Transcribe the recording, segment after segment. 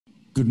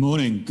Good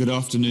morning, good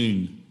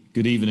afternoon,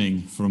 good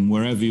evening from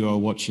wherever you are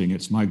watching.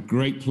 It's my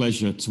great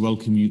pleasure to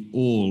welcome you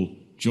all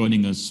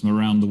joining us from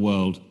around the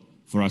world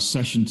for our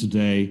session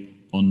today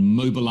on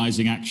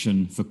mobilizing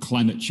action for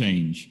climate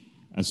change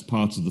as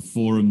part of the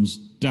forum's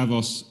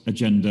Davos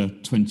Agenda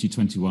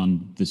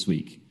 2021 this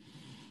week.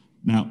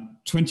 Now,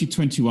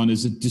 2021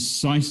 is a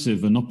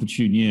decisive and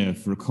opportune year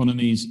for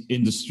economies,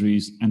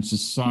 industries, and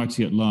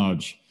society at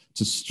large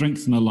to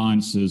strengthen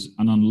alliances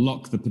and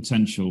unlock the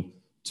potential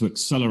to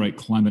accelerate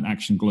climate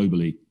action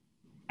globally.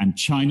 And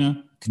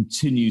China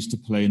continues to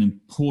play an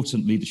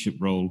important leadership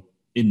role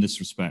in this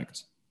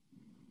respect.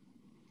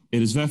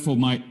 It is therefore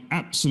my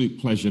absolute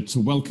pleasure to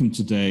welcome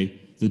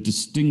today the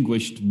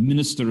distinguished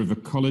Minister of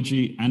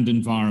Ecology and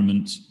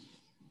Environment,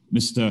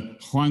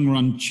 Mr. Huang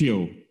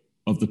Runqiu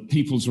of the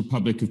People's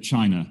Republic of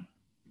China,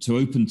 to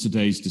open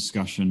today's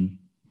discussion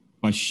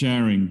by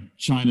sharing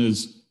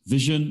China's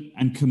vision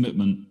and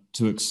commitment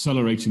to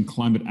accelerating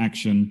climate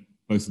action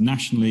both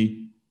nationally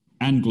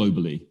and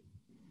globally.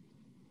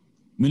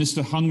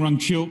 Minister Huang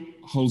Runqiu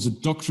holds a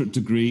doctorate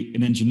degree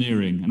in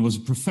engineering and was a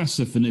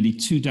professor for nearly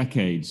 2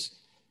 decades.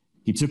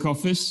 He took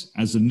office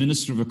as the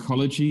Minister of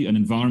Ecology and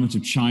Environment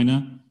of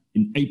China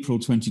in April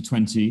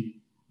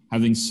 2020,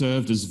 having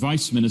served as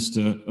Vice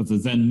Minister of the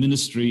then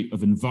Ministry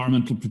of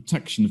Environmental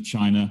Protection of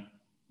China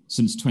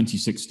since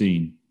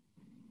 2016.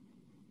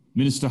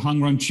 Minister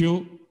Huang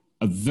Runqiu,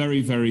 a very,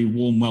 very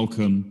warm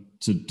welcome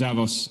to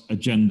Davos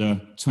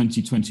Agenda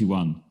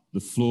 2021. The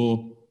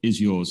floor is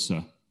yours,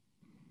 sir.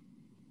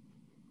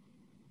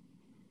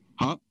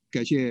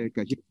 Thank you.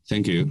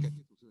 Thank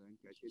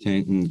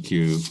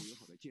you.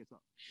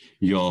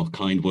 Your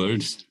kind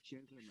words.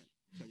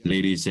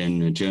 Ladies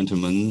and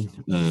gentlemen,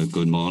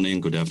 good morning,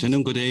 good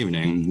afternoon, good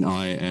evening.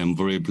 I am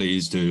very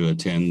pleased to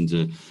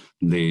attend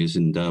this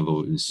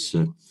Davos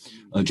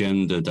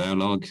Agenda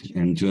Dialogue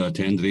and to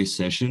attend this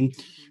session.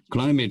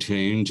 Climate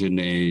change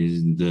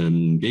is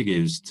the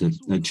biggest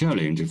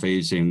challenge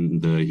facing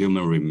the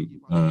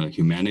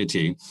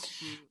humanity.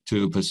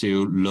 To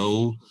pursue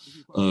low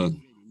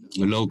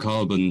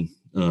carbon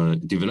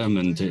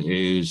development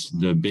is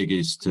the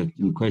biggest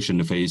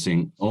question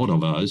facing all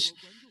of us.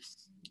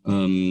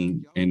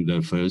 In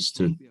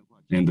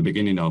the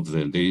beginning of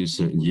this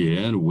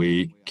year,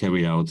 we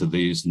carry out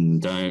this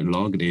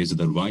dialogue. It is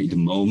the right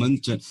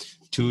moment.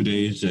 2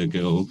 days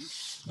ago,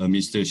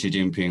 Mr. Xi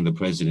Jinping, the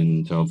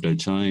president of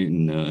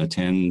China,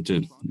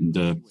 attended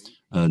the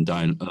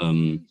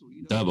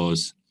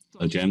Davos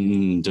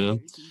Agenda.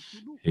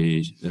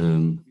 He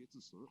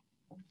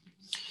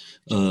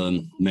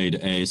made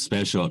a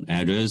special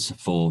address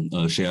for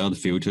a shared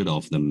future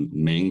of the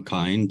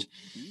mankind,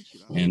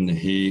 and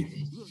he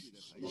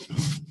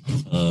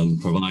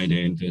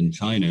provided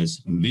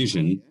China's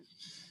vision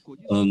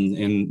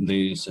in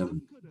this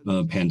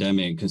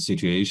pandemic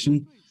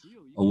situation.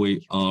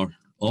 We are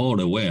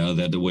all aware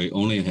that we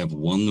only have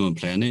one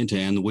planet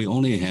and we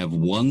only have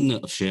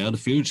one shared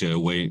future.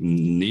 We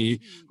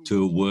need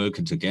to work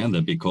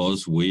together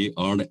because we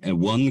are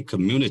one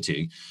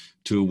community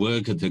to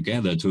work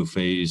together to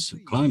face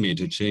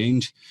climate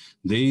change.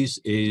 This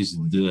is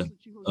the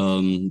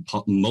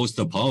most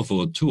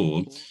powerful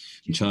tool.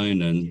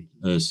 China,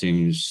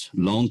 since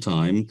long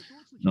time,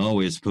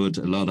 always put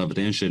a lot of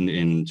attention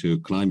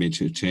into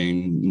climate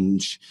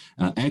change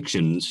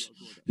actions.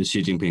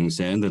 Xi Jinping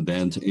said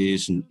that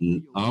is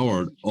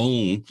our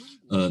own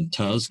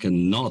task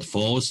and not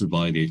forced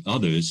by the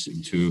others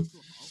to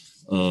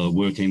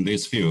work in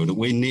this field.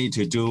 We need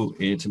to do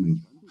it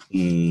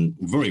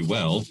very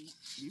well.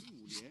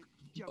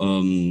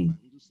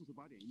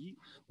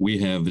 We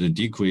have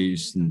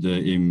decreased the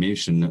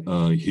emission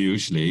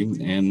hugely,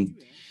 and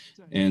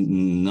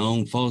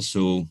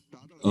non-fossil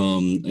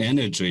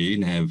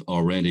energy have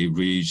already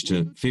reached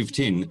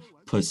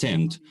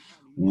 15%.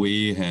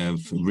 We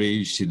have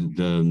reached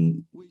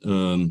the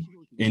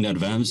in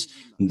advance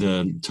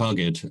the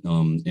target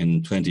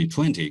in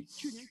 2020.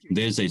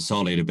 There's a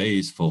solid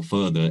base for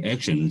further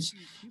actions.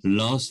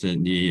 Last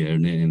year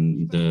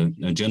in the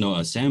General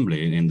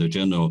Assembly, in the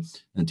general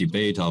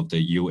debate of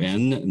the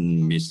UN,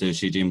 Mr.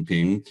 Xi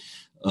Jinping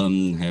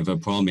have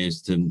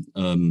promised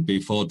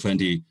before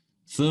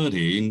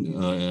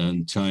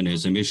 2030,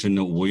 China's emission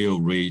will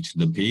reach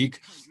the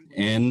peak,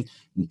 and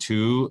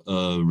to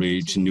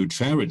reach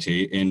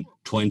neutrality in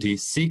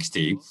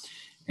 2060.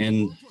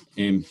 And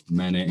in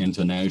many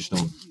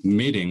international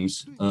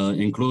meetings,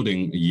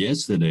 including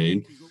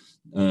yesterday,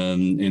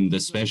 in the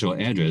special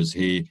address,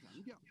 he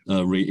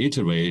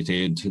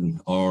reiterated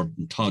our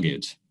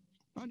target,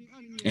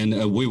 and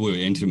we will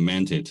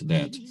implement it.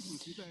 That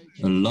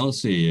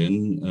last year,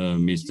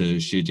 Mr.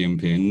 Xi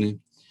Jinping,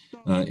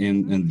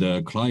 in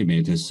the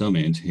climate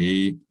summit,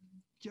 he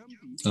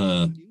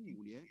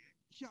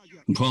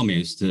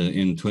promised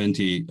in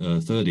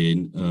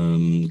 2030,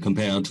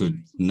 compared to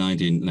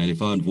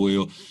 1995,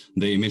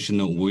 the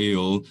emission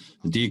will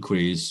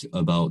decrease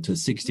about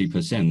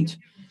 60%.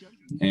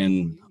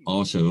 And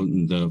also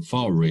the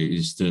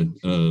forest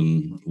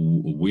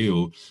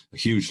will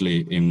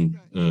hugely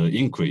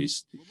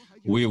increase.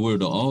 We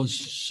would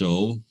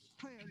also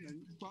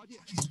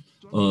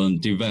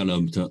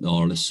developed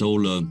our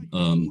solar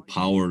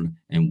power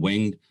and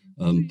wind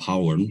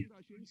power.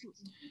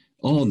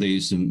 All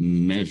these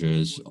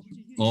measures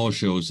all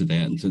shows that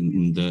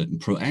the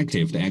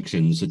proactive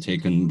actions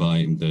taken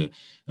by the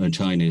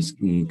Chinese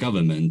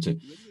government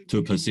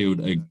to pursue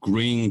a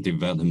green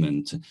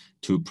development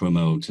to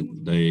promote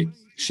the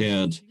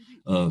shared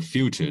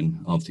future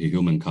of the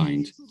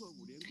humankind.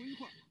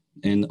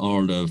 And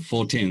our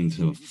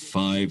 14th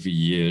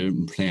five-year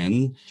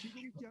plan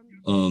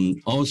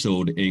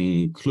also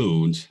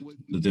include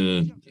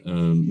the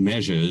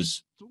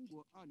measures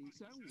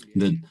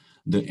that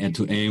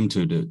to aim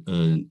to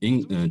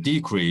the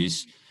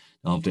decrease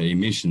of the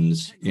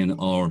emissions in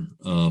our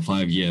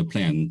five-year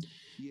plan.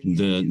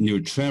 The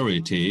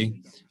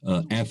neutrality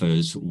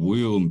efforts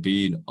will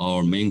be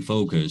our main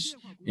focus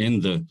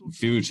in the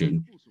future.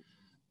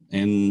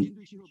 And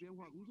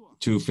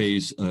to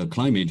face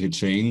climate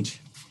change,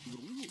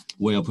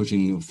 we are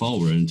pushing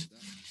forward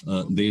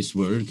this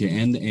work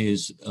and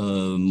is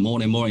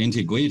more and more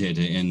integrated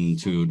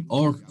into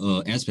all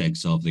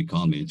aspects of the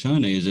economy.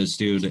 China is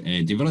still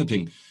a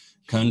developing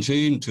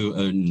country. To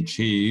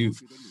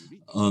achieve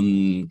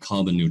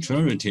carbon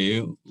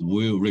neutrality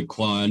will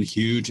require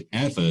huge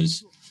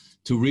efforts.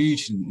 To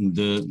reach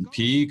the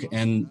peak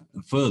and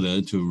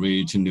further to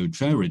reach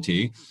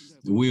neutrality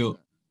will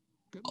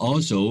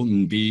also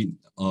be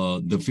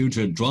the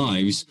future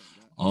drives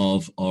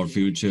of our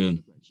future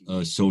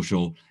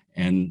social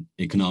and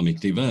economic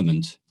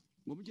development.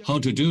 How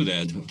to do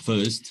that?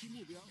 First,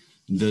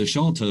 the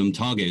short-term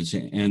targets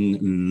and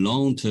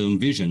long-term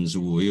visions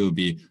will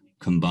be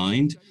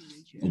combined.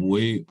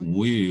 We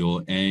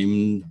will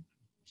aim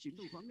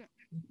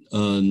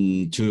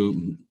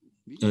to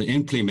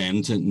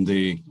implement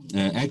the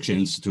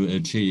actions to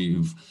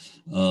achieve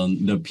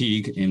the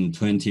peak in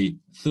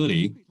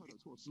 2030.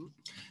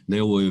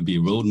 There will be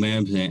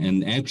roadmaps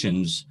and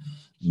actions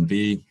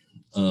be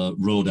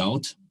rolled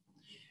out.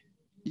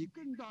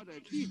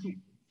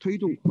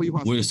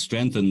 We'll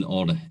strengthen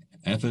all the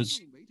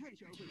efforts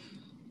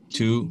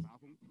to,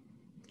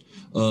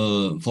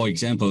 for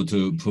example,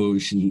 to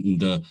push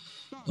the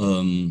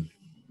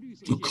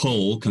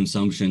coal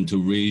consumption to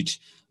reach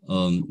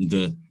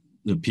the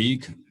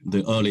peak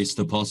the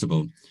earliest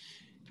possible.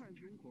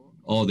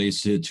 All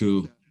this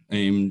to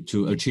aim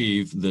to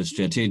achieve the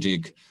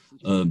strategic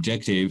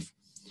objective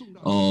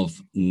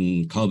of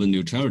carbon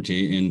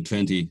neutrality in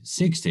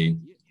 2060.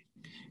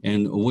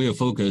 And we'll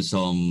focus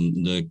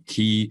on the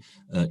key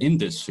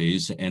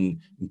industries and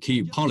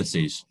key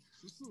policies.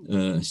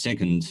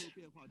 Second,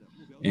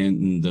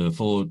 in the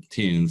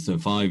 14th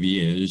 5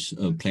 years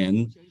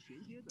plan,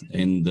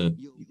 and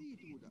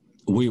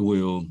we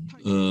will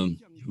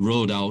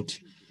roll out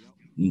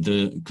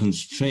the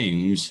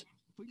constraints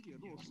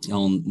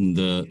on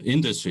the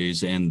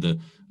industries and the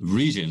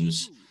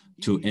regions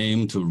to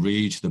aim to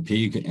reach the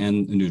peak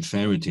and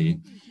neutrality.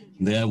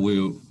 There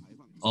will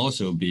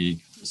also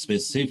be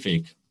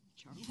specific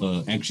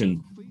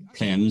action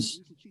plans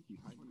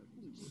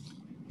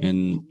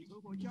and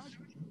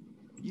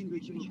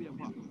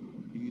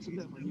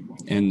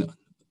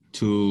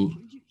to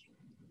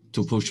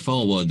push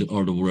forward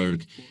our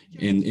work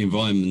in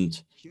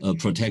environment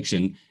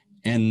protection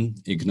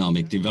and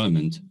economic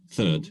development.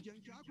 Third,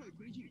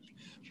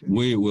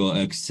 we will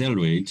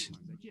accelerate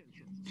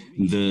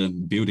the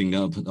building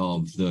up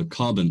of the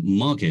carbon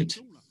market.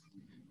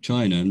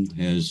 China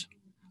has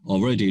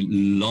already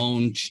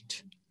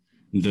launched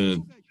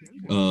the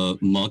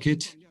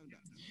market,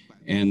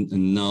 and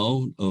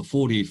now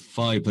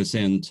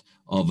 45%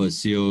 of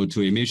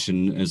CO2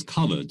 emission is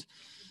covered.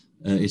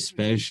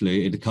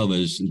 Especially it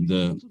covers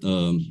the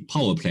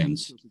power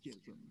plants.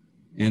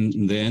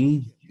 And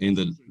then in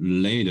the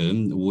later,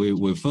 we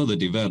will further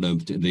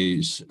develop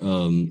this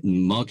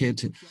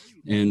market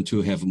and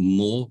to have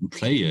more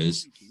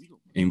players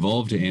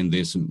involved in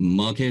this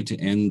market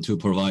and to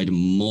provide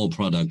more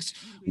products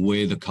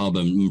with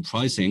carbon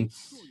pricing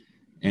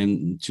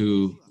and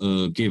to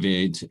give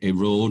it a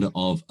role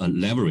of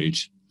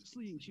leverage.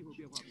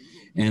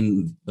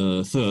 And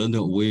third,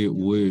 we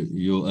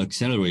will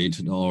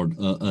accelerate our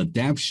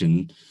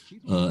adaptation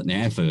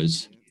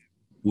efforts.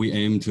 We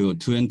aim to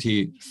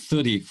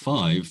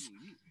 2035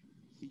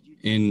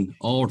 in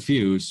all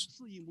fields.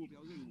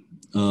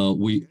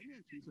 We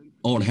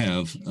all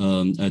have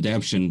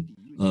adaptation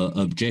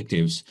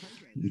objectives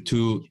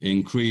to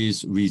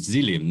increase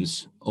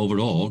resilience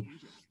overall,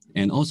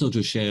 and also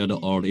to share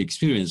our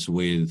experience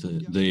with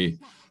the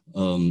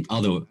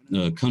other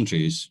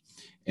countries.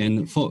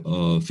 And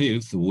for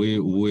fifth, we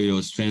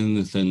will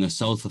strengthen the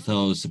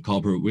South-South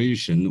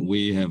cooperation.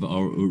 We have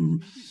our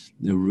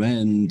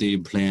already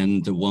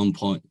planned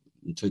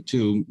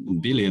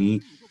 $1.2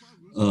 billion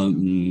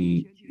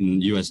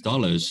US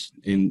dollars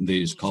in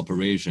these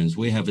corporations.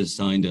 We have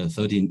signed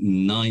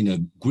 39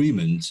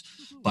 agreements,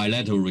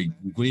 bilateral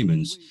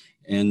agreements,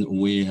 and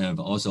we have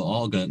also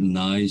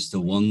organized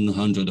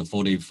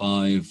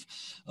 145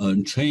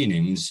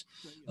 trainings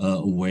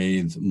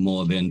with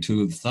more than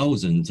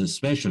 2,000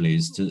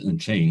 specialists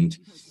trained.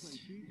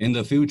 In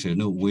the future,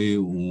 we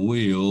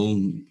will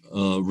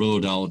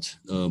roll out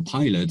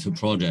pilot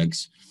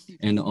projects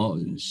and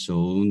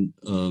also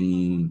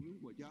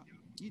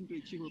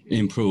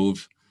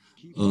improve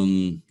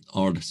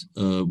our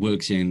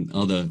works in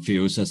other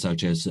fields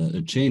such as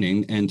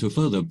training, and to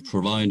further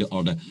provide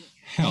our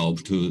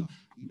help to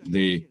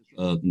the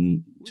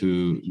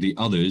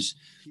others.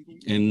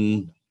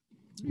 And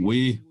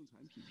we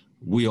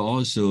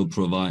also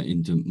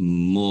provide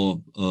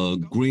more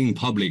green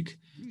public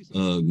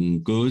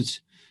goods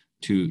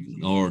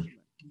to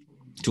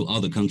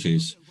other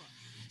countries.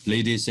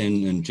 Ladies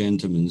and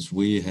gentlemen,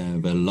 we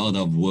have a lot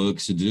of work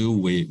to do.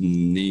 We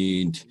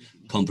need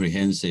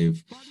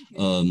comprehensive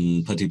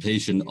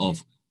participation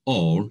of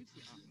all.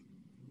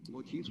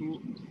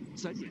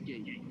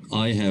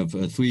 I have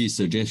 3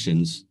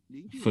 suggestions.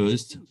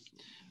 First,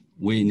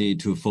 we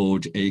need to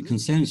forge a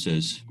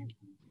consensus.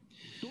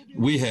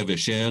 We have a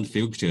shared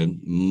future.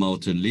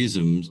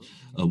 Multilateralism,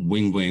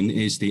 win-win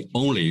is the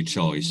only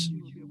choice.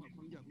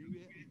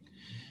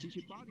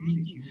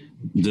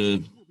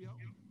 The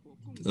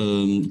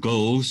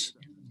goals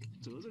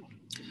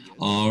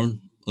are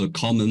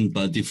common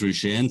but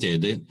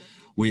differentiated.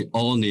 We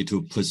all need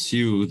to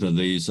pursue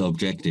these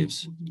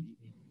objectives.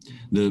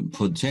 The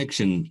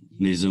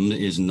protectionism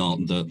is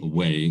not the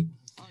way.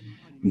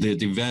 The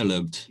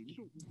developed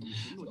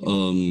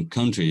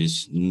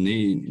countries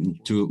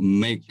need to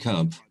make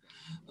up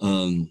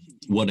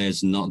what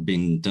has not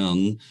been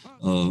done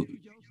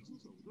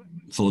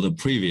for the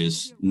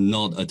previous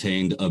not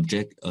attained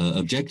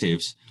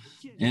objectives,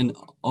 and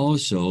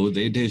also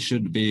they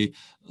should be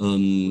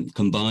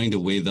combined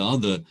with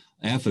other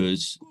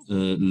efforts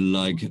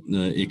like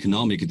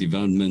economic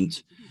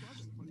development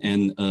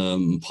and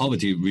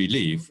poverty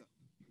relief.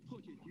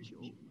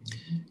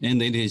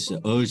 And it is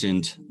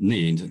urgent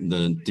need.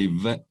 The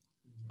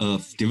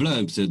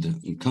developed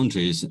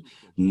countries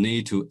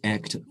need to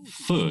act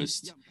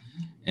first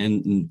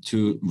and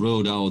to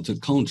roll out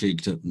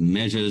contract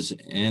measures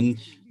and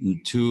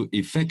to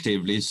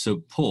effectively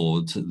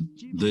support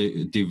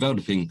the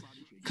developing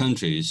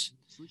countries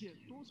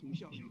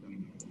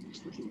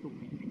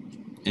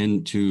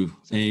and to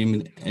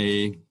aim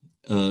a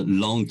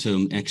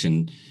long-term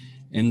action.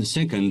 And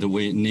second,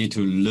 we need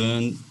to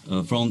learn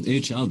from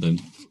each other.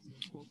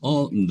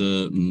 All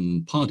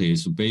the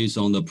parties, based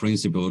on the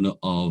principle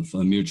of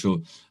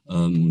mutual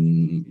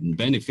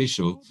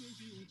beneficial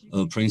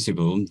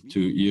principle, to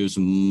use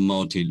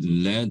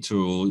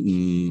multilateral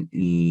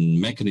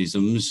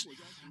mechanisms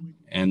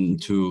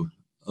and to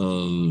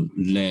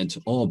let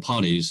all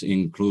parties,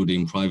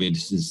 including private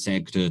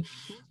sector,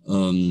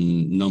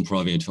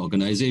 non-profit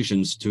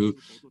organizations, to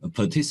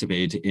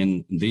participate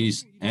in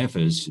these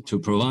efforts to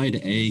provide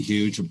a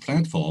huge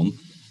platform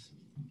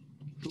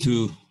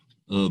to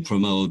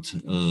promote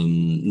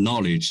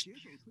knowledge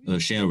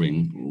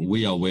sharing.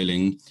 We are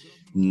willing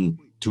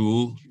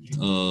to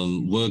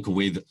work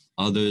with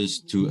others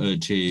to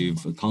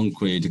achieve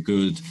concrete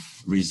good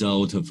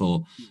result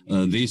for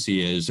this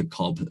year's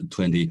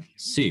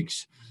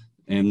COP26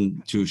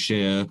 and to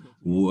share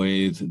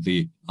with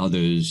the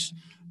others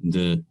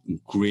the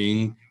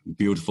green,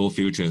 beautiful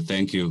future.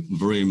 Thank you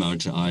very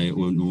much. I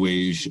would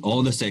wish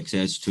all the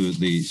success to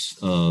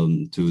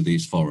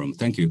this forum.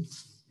 Thank you.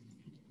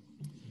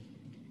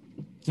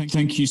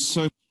 Thank you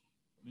so much,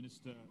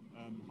 Minister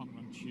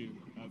Runqiu,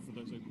 for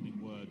those opening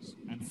words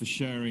and for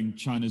sharing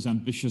China's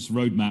ambitious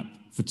roadmap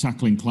for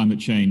tackling climate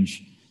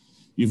change.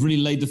 You've really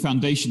laid the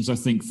foundations, I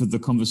think, for the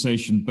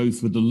conversation,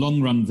 both with the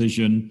long-run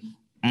vision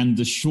and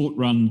the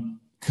short-run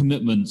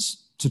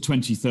commitments to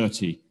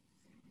 2030.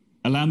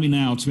 Allow me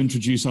now to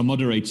introduce our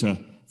moderator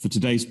for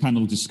today's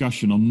panel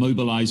discussion on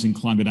mobilizing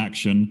climate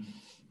action,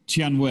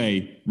 Tian,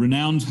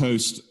 renowned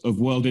host of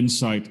World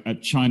Insight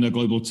at China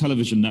Global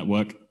Television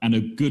Network and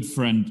a good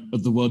friend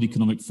of the World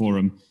Economic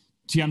Forum.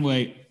 Tian,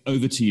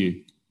 over to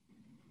you.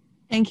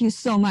 Thank you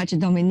so much,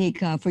 Dominic,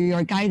 for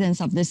your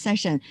guidance of this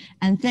session.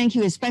 And thank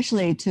you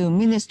especially to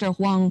Minister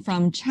Huang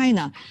from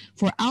China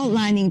for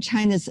outlining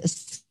China's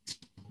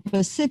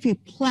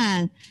specific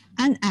plan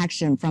and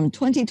action from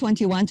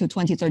 2021 to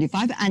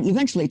 2035 and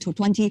eventually to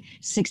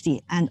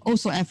 2060, and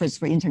also efforts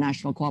for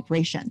international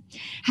cooperation.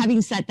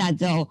 Having said that,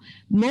 though,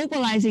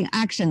 mobilizing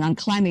action on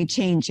climate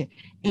change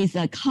is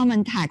a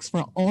common task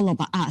for all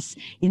of us.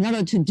 In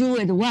order to do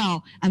it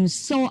well, I'm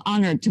so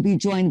honored to be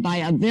joined by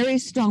a very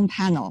strong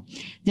panel.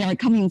 They are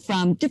coming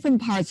from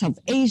different parts of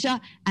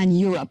Asia and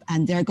Europe,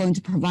 and they're going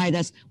to provide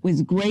us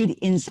with great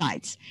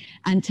insights.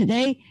 And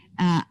today,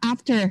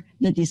 after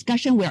the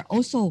discussion, we're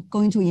also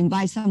going to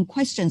invite some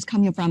questions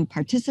coming from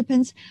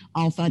participants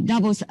of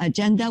Davos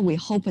agenda. We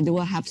hope that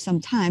we'll have some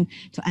time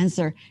to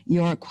answer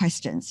your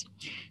questions.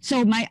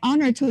 So my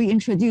honor to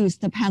introduce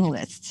the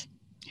panelists.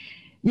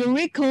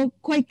 Yuriko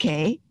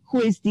Koike, who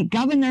is the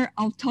governor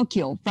of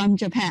Tokyo from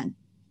Japan.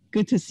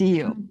 Good to see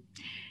you.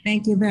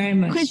 Thank you very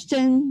much.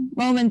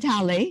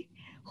 Mumenthaler,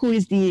 who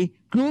is the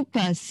group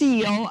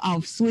CEO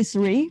of Swiss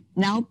Re,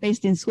 now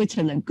based in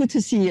Switzerland. Good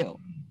to see you.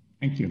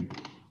 Thank you.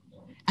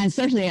 And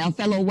certainly a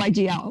fellow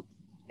YGL,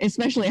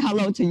 especially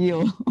hello to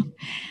you.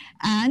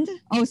 and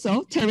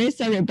also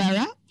Teresa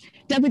Ribera,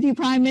 Deputy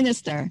Prime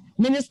Minister,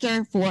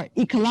 Minister for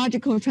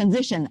Ecological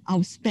Transition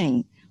of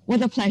Spain.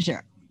 What a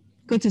pleasure.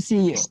 Good to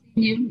see you.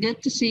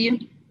 Good to see you.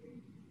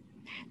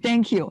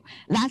 Thank you.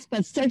 Last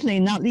but certainly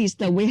not least,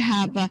 we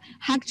have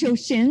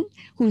Shin,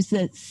 who's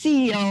the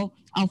CEO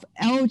of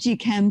LG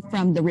Chem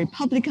from the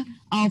Republic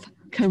of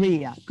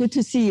Korea. Good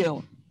to see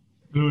you.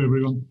 Hello,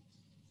 everyone.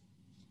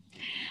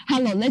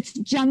 Hello, let's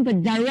jump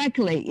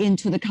directly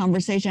into the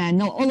conversation. I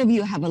know all of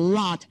you have a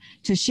lot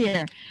to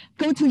share.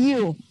 Go to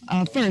you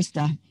first,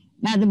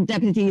 Madam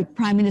Deputy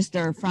Prime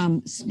Minister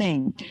from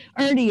Spain.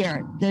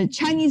 Earlier, the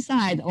Chinese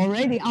side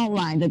already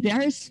outlined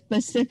their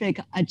specific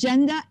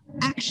agenda,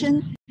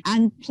 action,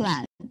 and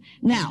plan.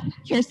 Now,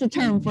 here's the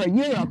term for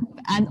Europe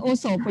and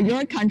also for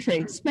your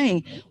country,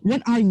 Spain.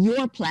 What are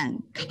your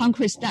plans,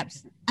 concrete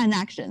steps, and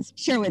actions?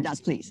 Share with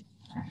us, please.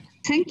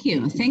 Thank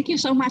you. Thank you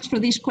so much for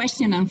this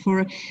question and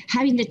for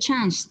having the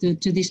chance to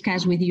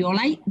discuss with you all.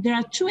 There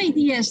are two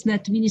ideas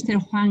that Minister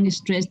Huang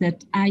stressed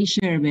that I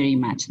share very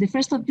much. The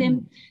first of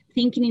them,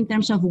 thinking in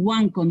terms of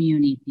one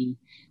community.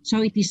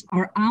 So it is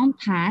our own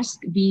task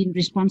being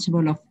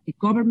responsible of a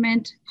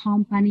government,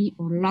 company,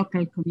 or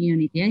local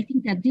community. I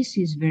think that this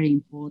is very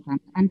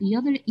important. And the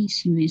other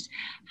issue is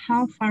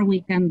how far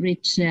we can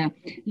reach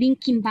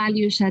linking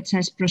values such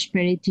as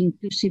prosperity,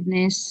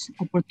 inclusiveness,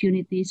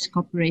 opportunities,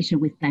 cooperation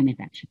with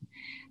climate action.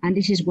 And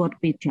this is what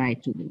we try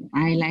to do.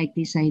 I like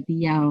this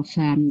idea of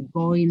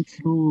going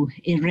through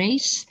a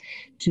race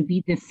to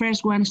be the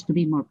first ones to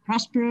be more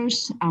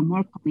prosperous and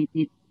more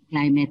committed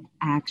climate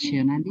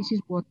action. And this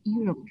is what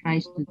Europe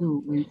tries to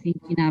do when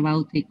thinking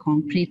about a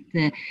concrete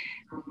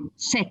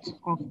set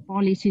of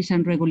policies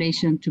and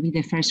regulation to be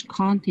the first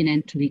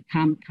continent to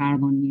become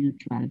carbon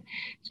neutral.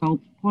 So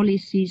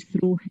policies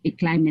through a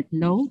climate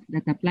law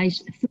that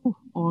applies through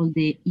all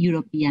the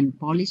European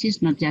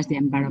policies, not just the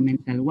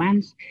environmental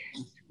ones,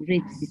 to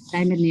reach the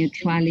climate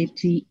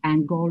neutrality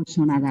and goals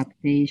on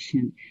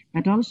adaptation,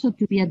 but also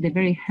to be at the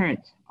very heart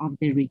of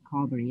the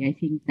recovery. I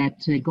think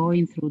that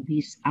going through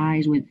these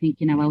eyes when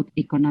thinking about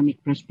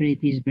economic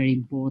prosperity is very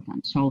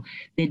important. So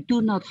the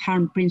do not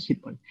harm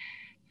principle.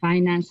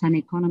 Finance and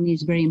economy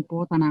is very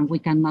important, and we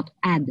cannot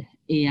add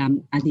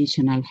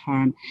additional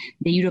harm.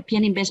 The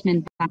European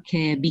Investment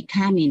Bank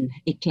becoming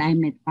a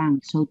climate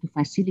bank, so to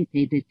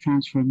facilitate the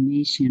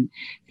transformation.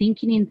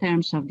 Thinking in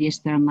terms of the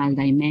external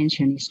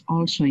dimension is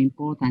also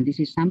important. This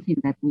is something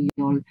that we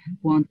all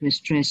want to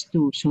stress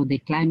too. So the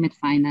climate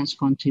finance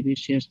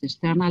contributions, the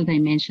external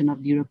dimension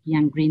of the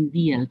European Green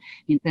Deal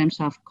in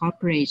terms of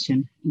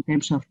cooperation, in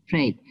terms of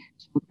trade,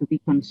 so to be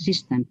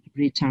consistent to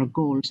reach our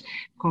goals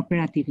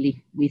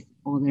cooperatively with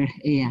other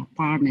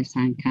partners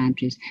and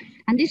countries.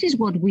 And this is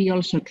what we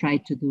also try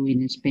to do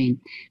in Spain.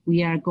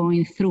 We are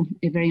going through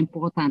a very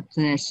important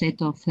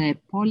set of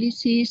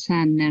policies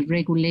and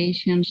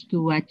regulations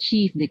to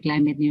achieve the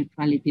climate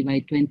neutrality by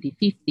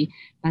 2050,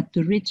 but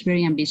to reach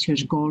very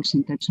ambitious goals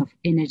in terms of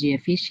energy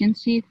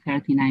efficiency,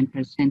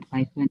 39%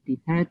 by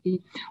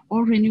 2030,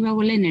 or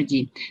renewable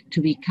energy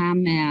to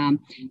become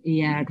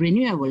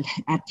renewable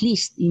at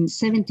least in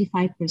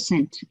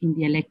 75% in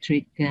the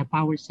electric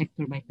power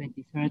sector by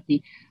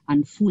 2030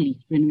 and fully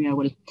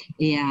renewable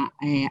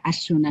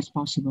as soon as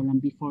possible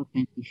and before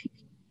 2050.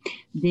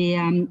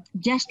 The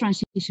just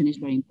transition is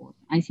very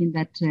important. I think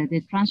that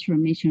the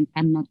transformation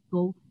cannot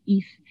go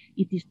if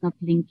it is not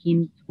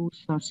linking to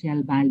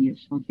social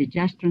values. So the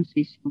just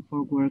transition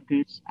for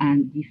workers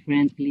and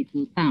different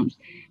little towns,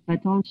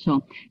 but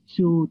also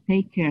to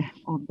take care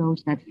of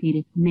those that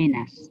feel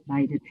menaced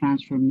by the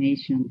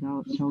transformation.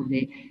 So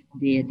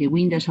the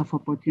windows of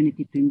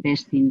opportunity to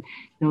invest in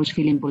those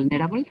feeling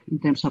vulnerable in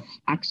terms of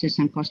access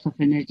and cost of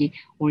energy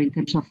or in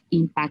terms of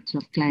impacts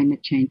of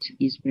climate change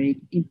is very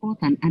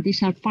important. And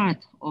these are part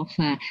of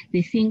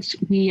the things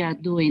we are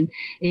doing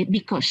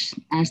because,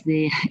 as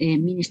the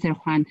Minister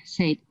Huang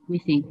said, we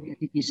think that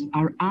it is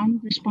our own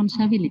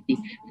responsibility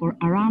for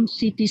our own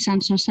cities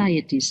and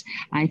societies.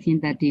 I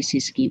think that this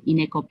is key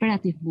in a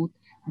cooperative mood,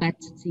 but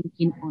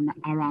thinking on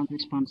our own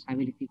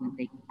responsibility when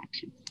taking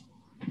action.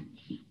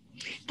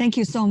 Thank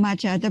you so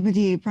much,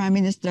 Deputy Prime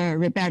Minister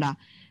Ribera.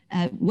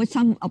 What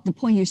some of the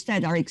points you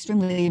said are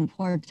extremely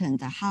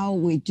important, how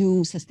we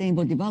do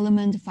sustainable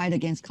development, fight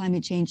against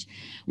climate change,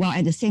 while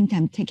at the same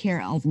time take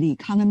care of the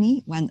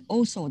economy and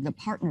also the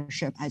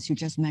partnership, as you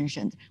just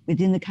mentioned,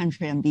 within the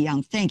country and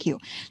beyond. Thank you.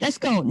 Let's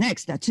go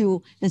next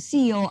to the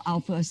CEO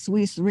of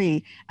Swiss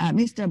Re,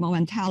 Mr.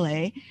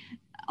 Mumenthaler.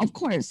 Of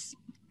course,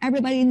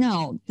 everybody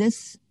knows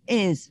this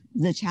is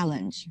the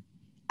challenge.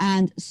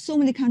 And so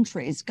many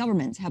countries,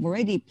 governments have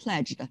already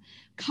pledged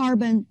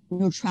carbon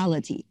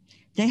neutrality.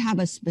 They have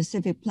a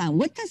specific plan.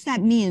 What does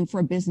that mean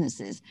for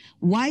businesses?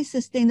 Why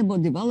sustainable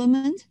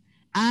development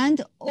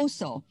and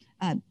also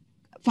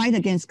fight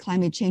against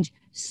climate change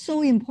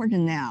so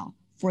important now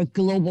for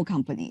global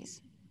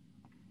companies?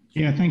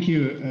 Yeah, thank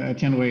you,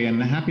 Tian,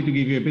 and happy to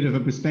give you a bit of a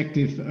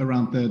perspective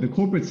around the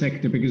corporate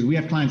sector because we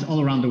have clients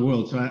all around the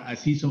world. So I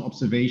see some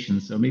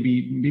observations. So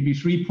maybe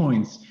 3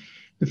 points.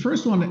 The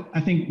first one,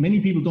 I think many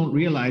people don't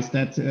realize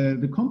that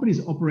the companies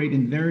operate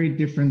in very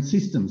different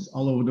systems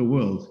all over the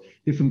world,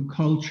 different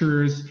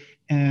cultures.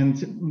 And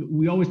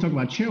we always talk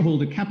about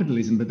shareholder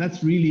capitalism, but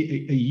that's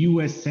really a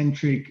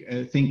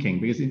US-centric thinking,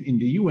 because in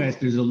the US,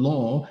 there's a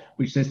law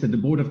which says that the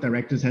board of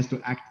directors has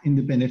to act in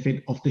the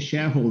benefit of the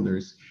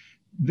shareholders.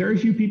 Very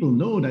few people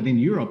know that in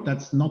Europe,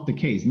 that's not the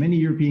case. Many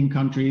European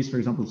countries, for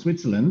example,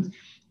 Switzerland,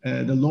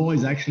 the law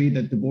is actually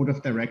that the board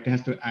of directors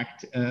has to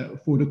act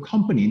for the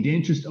company, in the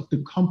interest of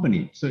the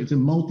company. So it's a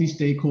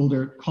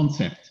multi-stakeholder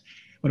concept.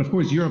 But of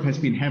course, Europe has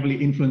been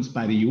heavily influenced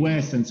by the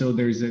US, and so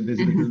there's a bit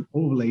of an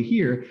overlay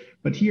here.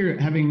 But here,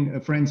 having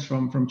friends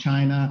from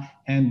China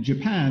and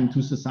Japan,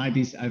 two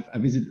societies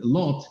I've visited a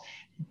lot,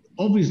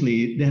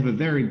 obviously they have a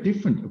very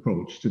different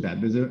approach to that.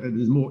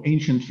 There's more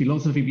ancient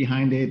philosophy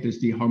behind it. There's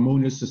the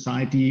harmonious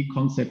society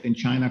concept in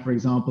China, for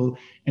example.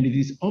 And it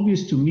is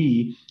obvious to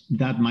me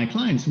that my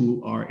clients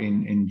who are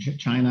in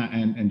China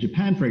and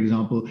Japan, for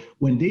example,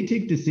 when they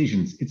take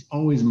decisions, it's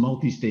always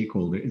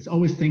multi-stakeholder. It's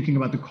always thinking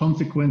about the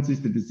consequences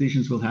the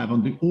decisions will have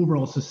on the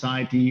overall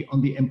society,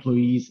 on the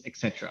employees,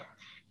 etc.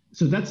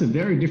 So that's a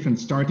very different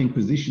starting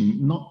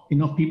position, not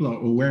enough people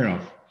are aware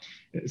of.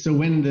 So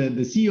when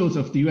the CEOs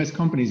of the US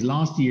companies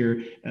last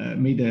year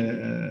made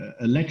a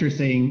letter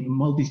saying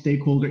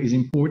multi-stakeholder is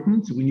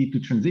important, we need to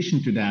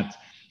transition to that,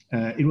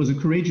 it was a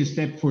courageous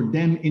step for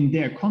them in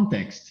their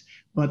context.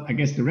 But I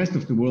guess the rest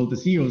of the world, the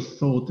CEOs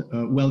thought,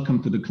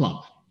 welcome to the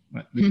club.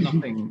 Right? There's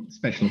nothing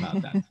special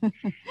about that.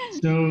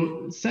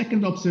 So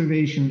second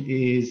observation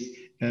is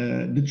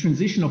the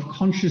transition of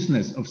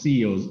consciousness of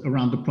CEOs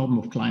around the problem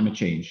of climate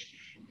change.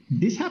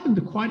 This happened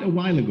quite a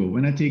while ago.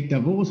 When I take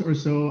Davos or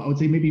so, I would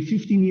say maybe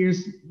 15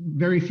 years,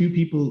 very few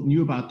people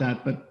knew about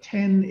that. But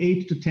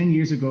 8 to 10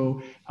 years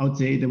ago, I would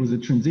say there was a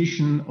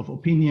transition of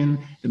opinion.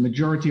 The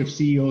majority of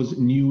CEOs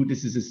knew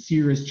this is a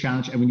serious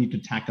challenge and we need to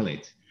tackle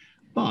it.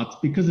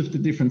 But because of the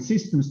different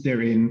systems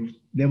they're in,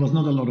 there was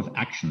not a lot of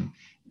action.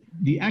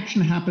 The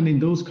action happened in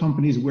those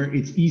companies where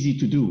it's easy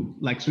to do,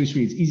 like Swiss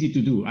Re, it's easy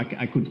to do.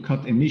 I could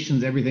cut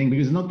emissions, everything,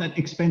 because it's not that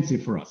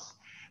expensive for us.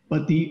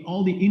 But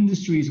all the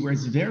industries where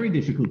it's very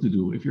difficult to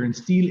do, if you're in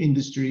steel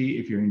industry,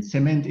 if you're in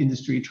cement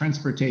industry,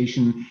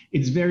 transportation,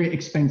 it's very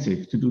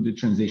expensive to do the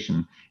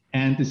transition.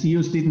 And the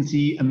CEOs didn't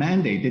see a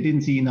mandate. They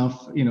didn't see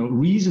enough,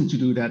 reason to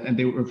do that. And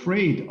they were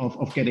afraid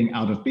of getting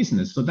out of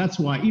business. So that's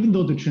why, even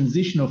though the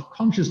transition of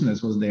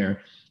consciousness was there,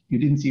 you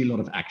didn't see a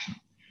lot of action.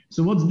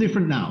 So what's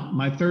different now?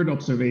 My third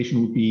observation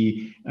would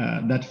be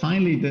that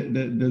finally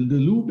the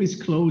loop is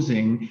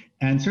closing.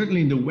 And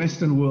certainly in the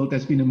Western world,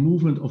 there's been a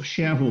movement of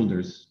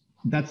shareholders.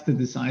 That's the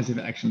decisive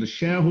action. The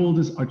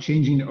shareholders are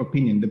changing their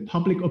opinion. The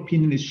public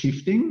opinion is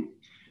shifting.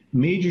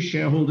 Major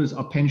shareholders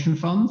are pension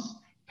funds.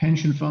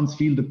 Pension funds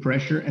feel the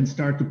pressure and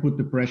start to put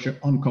the pressure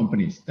on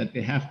companies that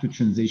they have to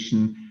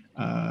transition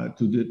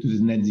to this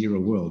net zero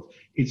world.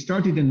 It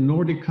started in a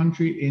Nordic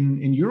country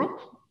in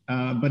Europe,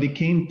 but it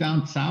came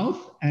down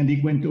south and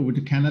it went over to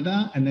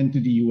Canada and then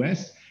to the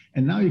US.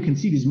 And now you can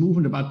see this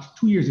movement about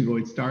 2 years ago,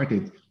 it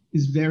started,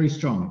 is very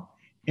strong.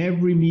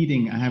 Every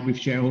meeting I have with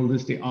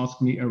shareholders, they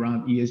ask me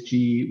around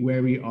ESG,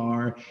 where we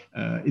are.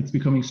 It's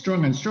becoming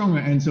stronger and stronger.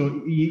 And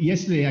so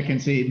yesterday, I can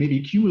say it maybe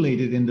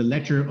accumulated in the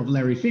letter of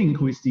Larry Fink,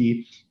 who is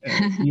the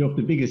CEO of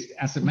the biggest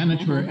asset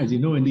manager, as you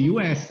know, in the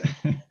US,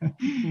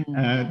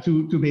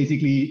 to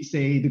basically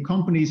say the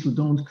companies who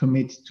don't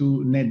commit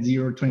to net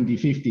zero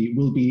 2050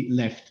 will be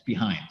left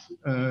behind,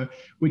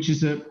 which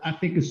is, I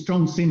think, a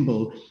strong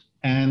symbol.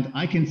 And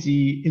I can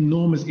see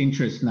enormous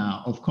interest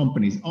now of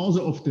companies,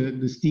 also of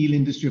the steel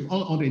industry, of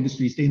all other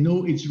industries. They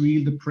know it's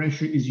real, the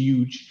pressure is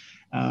huge.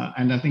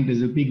 And I think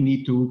there's a big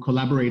need to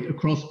collaborate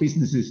across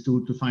businesses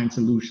to find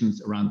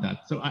solutions around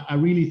that. So I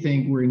really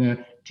think we're in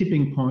a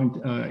tipping point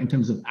in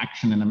terms of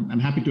action. And I'm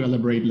happy to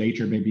elaborate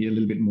later, maybe a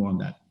little bit more on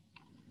that.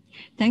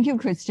 Thank you,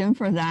 Christian,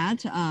 for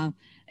that.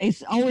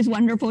 It's always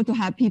wonderful to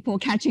have people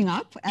catching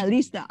up, at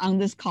least on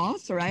this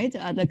cause, right?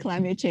 The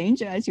climate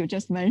change, as you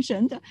just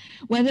mentioned,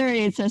 whether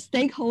it's a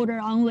stakeholder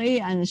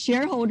only and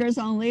shareholders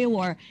only,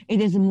 or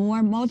it is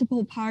more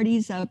multiple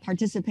parties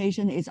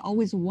participation is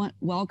always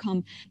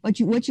welcome. But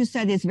what you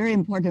said is very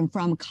important,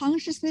 from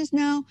consciousness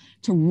now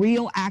to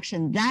real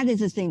action. That is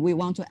the thing we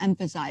want to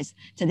emphasize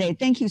today.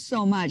 Thank you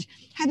so much.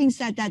 Having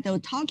said that, though,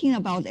 talking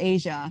about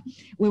Asia,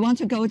 we want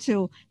to go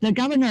to the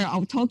governor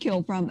of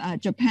Tokyo from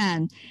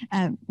Japan,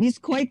 Ms.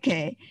 Koike.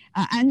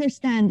 I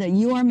understand that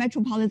your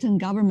metropolitan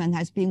government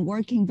has been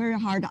working very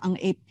hard on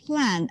a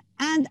plan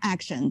and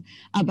action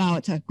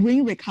about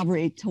green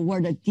recovery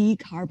toward a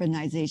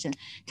decarbonization.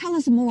 Tell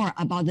us more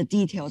about the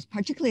details,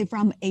 particularly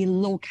from a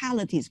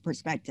localities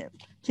perspective,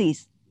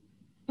 please.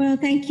 Well,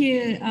 thank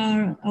you,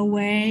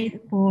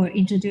 Waughray, for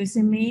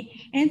introducing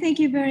me. And thank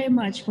you very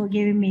much for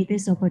giving me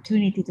this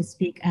opportunity to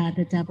speak at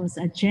the Davos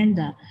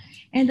agenda.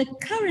 And the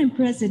current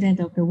president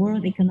of the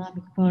World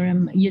Economic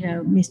Forum,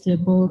 Mr.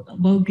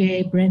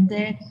 Waughray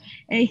Brende,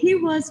 he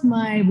was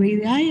my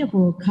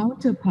reliable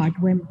counterpart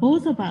when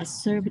both of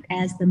us served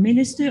as the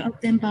Minister of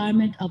the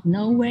Environment of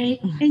Norway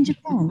and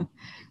Japan.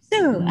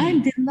 So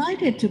I'm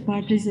delighted to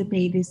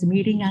participate in this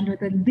meeting under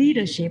the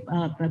leadership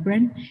of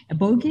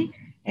Waughray,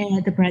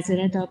 the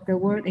president of the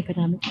World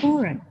Economic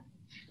Forum.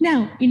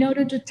 Now, in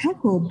order to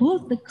tackle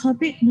both the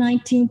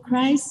COVID-19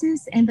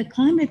 crisis and the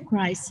climate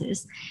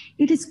crisis,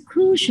 it is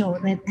crucial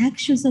that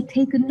actions are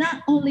taken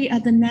not only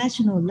at the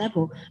national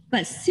level,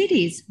 but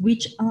cities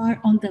which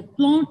are on the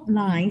front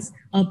lines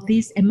of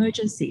these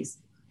emergencies.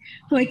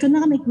 For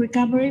economic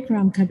recovery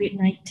from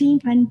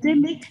COVID-19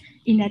 pandemic,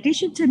 in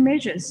addition to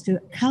measures to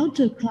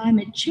counter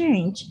climate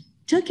change,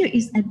 Tokyo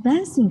is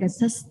advancing a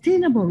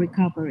sustainable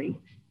recovery.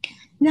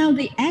 Now,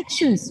 the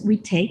actions we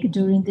take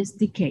during this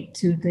decade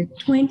to the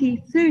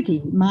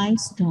 2030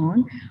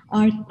 milestone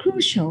are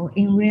crucial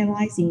in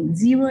realizing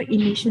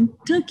zero-emission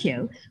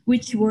Tokyo,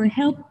 which will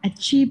help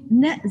achieve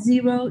net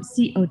zero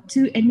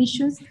CO2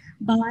 emissions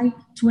by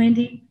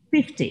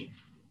 2050.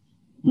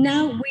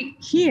 Now, we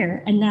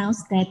here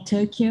announce that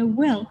Tokyo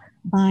will,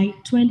 by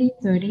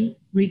 2030,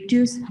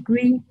 reduce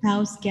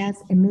greenhouse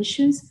gas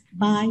emissions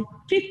by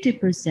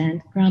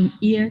 50% from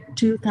year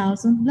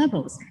 2000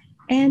 levels,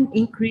 and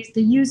increase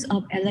the use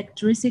of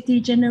electricity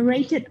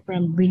generated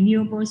from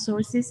renewable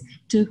sources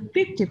to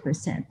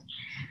 50%.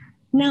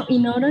 Now,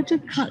 in order to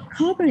cut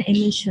carbon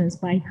emissions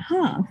by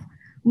half,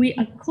 we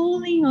are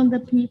calling on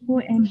the people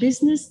and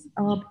business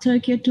of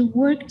Tokyo to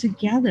work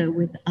together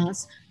with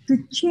us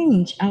to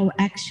change our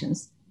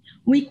actions.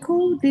 We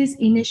call this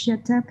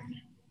initiative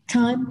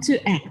Time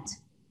to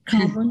Act,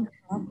 Carbon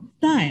Half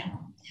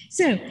Style.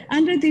 So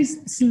under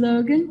this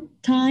slogan,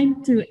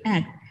 Time to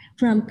Act,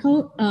 from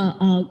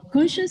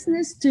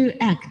consciousness to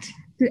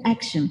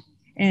action.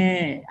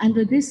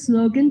 Under this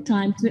slogan,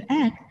 Time to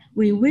Act,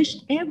 we wish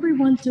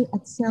everyone to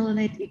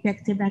accelerate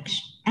effective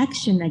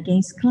action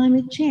against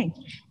climate change.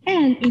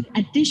 And in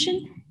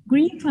addition,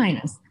 green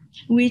finance,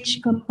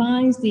 which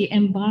combines the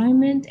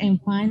environment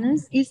and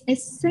finance, is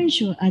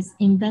essential as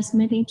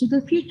investment into the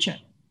future.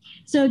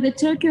 So the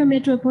Tokyo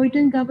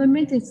Metropolitan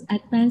Government is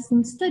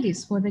advancing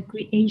studies for the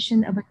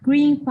creation of a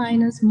green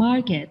finance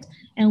market,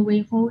 and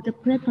we hold a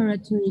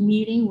preparatory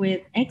meeting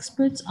with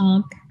experts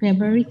on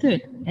February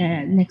 3rd,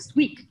 next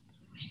week.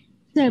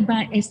 So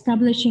by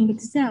establishing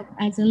itself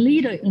as a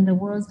leader in the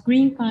world's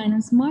green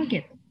finance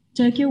market,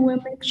 Tokyo will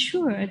make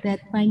sure that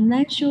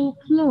financial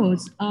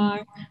flows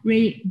are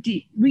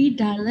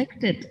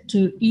redirected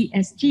to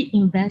ESG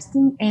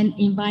investing and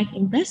invite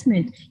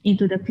investment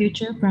into the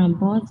future from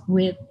both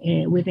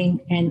within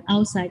and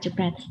outside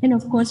Japan, and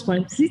of course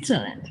from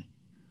Switzerland.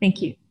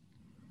 Thank you.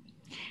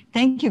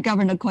 Thank you,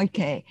 Governor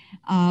Koike.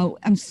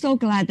 I'm so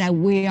glad that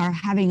we are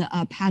having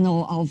a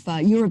panel of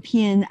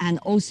European and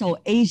also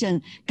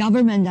Asian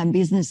government and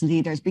business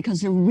leaders, because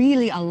there's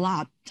really a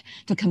lot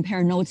to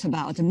compare notes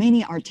about.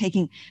 Many are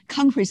taking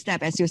concrete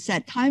steps, as you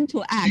said, time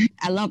to act.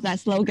 I love that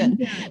slogan,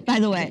 by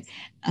the way.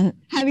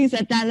 Having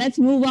said that, let's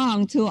move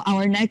on to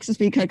our next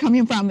speaker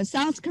coming from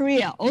South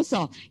Korea,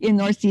 also in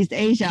Northeast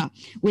Asia.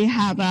 We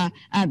have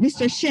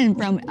Mr. Shin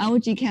from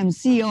LG Chem,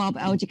 CEO of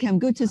LG Chem.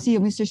 Good to see you,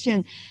 Mr.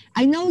 Shin.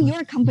 I know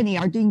your company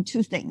are doing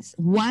two things.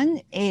 One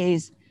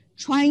is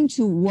trying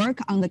to work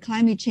on the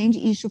climate change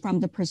issue from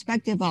the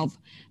perspective of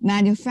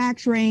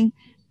manufacturing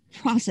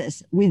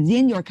process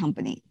within your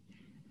company.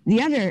 The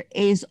other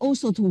is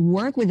also to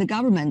work with the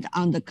government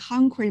on the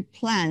concrete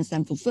plans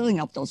and fulfilling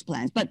of those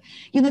plans. But,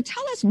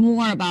 tell us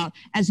more about,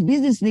 as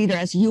business leader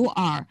as you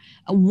are,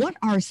 what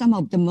are some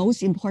of the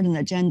most important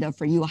agenda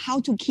for you? How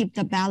to keep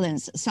the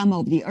balance some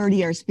of the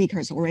earlier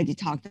speakers already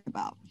talked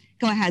about.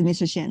 Go ahead,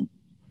 Mr. Shin.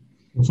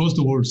 Well, first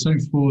of all,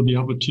 thanks for the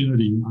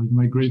opportunity. It's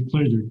my great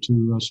pleasure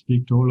to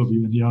speak to all of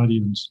you in the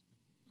audience.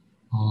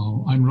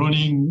 I'm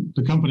running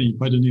the company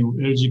by the name of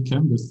LG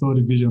Chem, the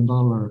 $30 billion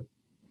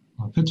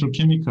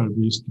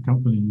petrochemical-based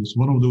company. Is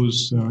one of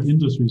those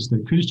industries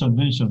that Christian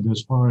mentioned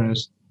as far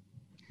as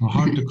a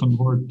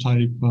hard-to-convert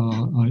type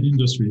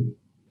industry.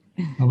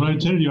 But I'll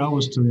tell you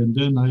our story, and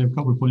then I have a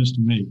couple of points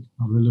to make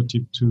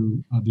relative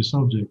to the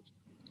subject.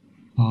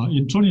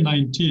 In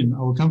 2019,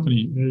 our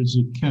company,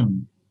 LG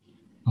Chem,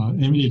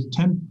 emitted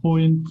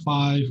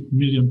 10.5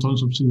 million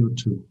tons of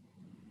CO2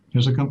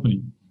 as a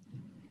company.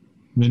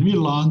 When we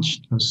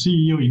launched a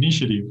CEO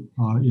initiative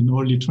in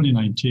early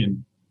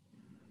 2019,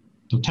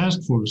 the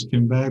task force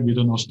came back with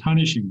an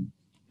astonishing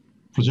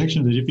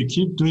projection that if we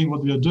keep doing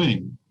what we are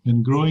doing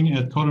and growing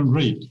at current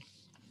rate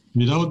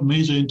without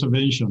major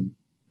intervention,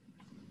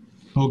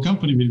 our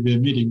company will be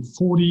emitting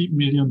 40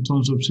 million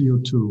tons of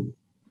CO2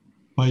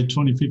 by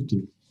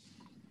 2050.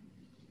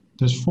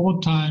 That's 4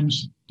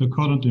 times the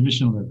current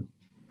emission level.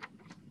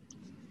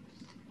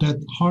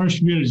 That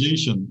harsh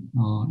realization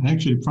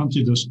actually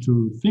prompted us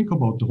to think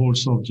about the whole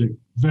subject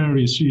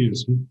very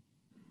seriously,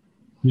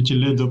 which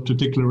led up to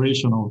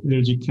declaration of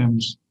LG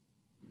Chem's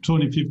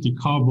 2050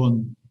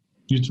 carbon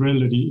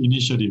neutrality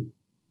initiative,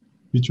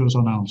 which was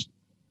announced.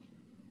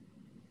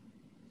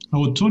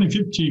 Our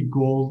 2050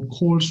 goal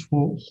calls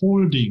for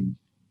holding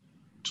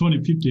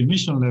 2050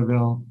 emission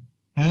level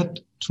at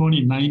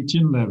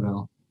 2019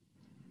 level,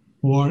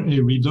 or a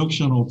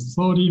reduction of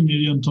 30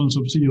 million tons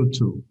of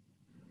CO2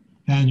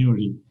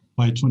 annually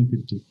by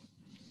 2050.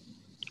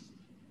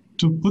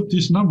 To put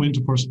this number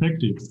into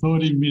perspective,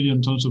 30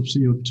 million tons of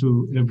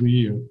CO2 every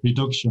year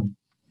reduction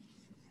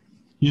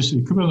is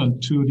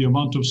equivalent to the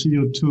amount of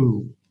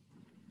CO2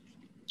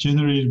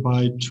 generated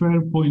by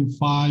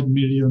 12.5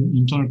 million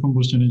internal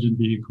combustion engine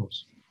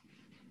vehicles.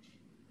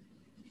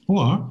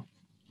 Or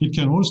it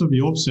can also be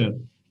offset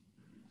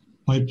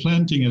by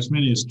planting as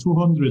many as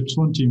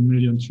 220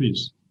 million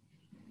trees.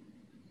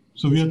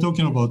 So we are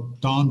talking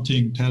about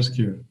daunting task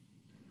here.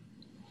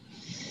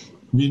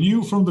 We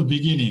knew from the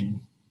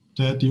beginning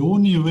that the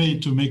only way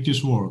to make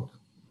this work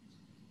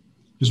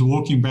is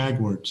working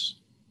backwards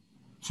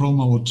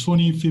from our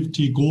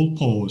 2050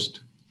 goalpost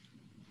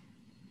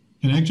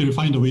and actually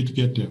find a way to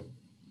get there.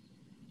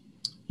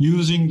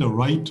 Using the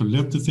right to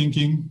left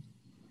thinking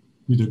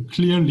with a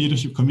clear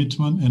leadership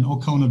commitment and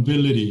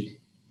accountability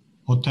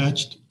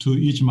attached to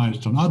each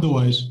milestone.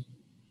 Otherwise,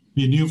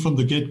 we knew from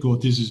the get-go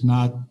this is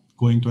not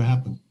going to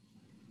happen.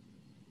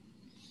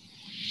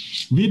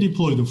 We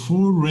deployed a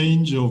full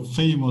range of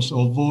famous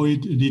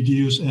avoid,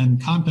 reduce,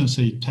 and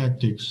compensate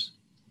tactics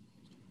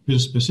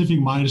with specific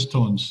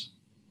milestones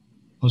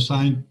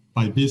assigned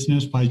by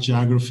business, by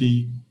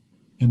geography,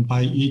 and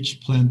by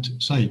each plant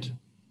site.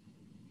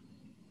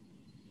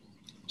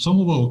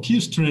 Some of our key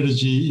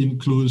strategy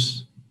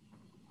includes,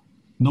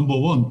 number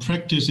one,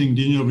 practicing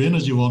renewable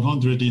energy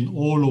 100 in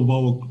all of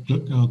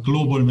our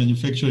global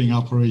manufacturing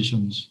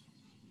operations.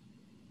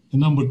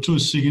 And number two,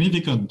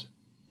 significant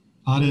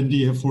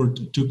R&D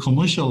effort to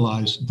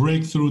commercialize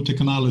breakthrough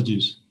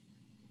technologies,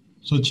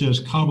 such as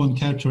carbon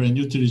capture and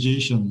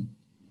utilization,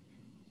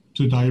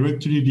 to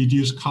directly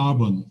reduce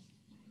carbon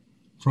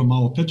from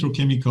our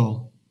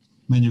petrochemical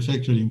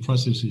manufacturing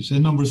processes.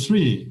 And number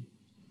three,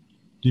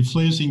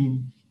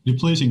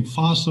 replacing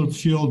fossil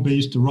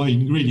fuel-based raw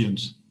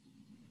ingredients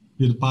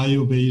with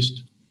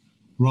bio-based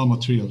raw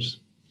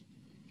materials.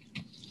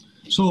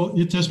 So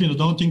it has been a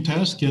daunting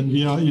task, and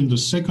we are in the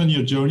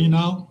second-year journey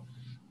now.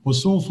 But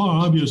so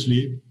far,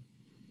 obviously,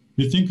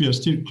 we think we are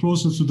still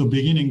closer to the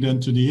beginning than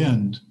to the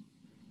end.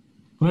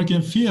 But I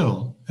can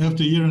feel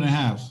after a year and a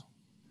half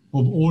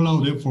of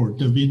all-out effort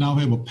that we now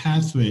have a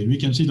pathway. We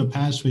can see the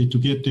pathway to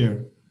get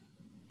there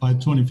by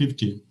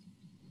 2050.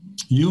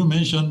 You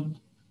mentioned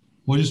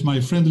what is my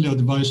friendly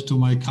advice to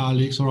my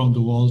colleagues around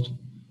the world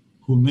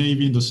who may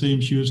be in the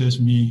same shoes as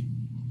me,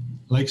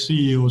 like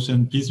CEOs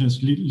and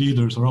business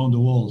leaders around the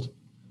world,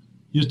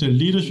 is the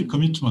leadership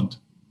commitment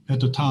at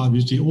the top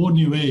is the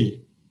only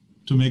way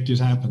to make this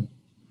happen.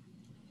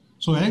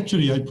 So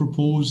actually, I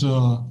propose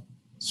a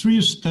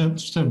three-step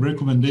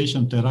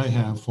recommendation that I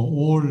have for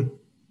all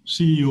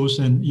CEOs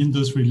and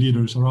industry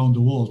leaders around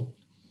the world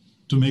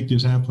to make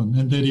this happen,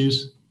 and that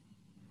is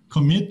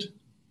commit,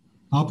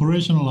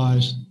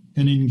 operationalize,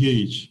 and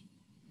engage.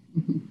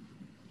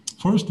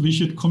 First, we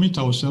should commit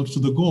ourselves to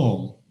the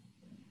goal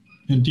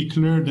and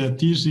declare that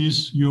this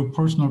is your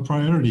personal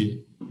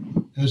priority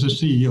as a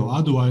CEO.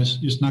 Otherwise,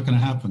 it's not going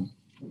to happen.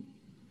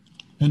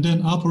 And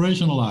then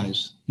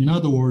operationalize. In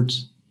other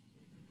words,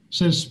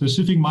 set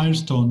specific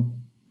milestone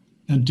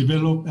and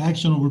develop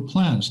actionable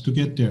plans to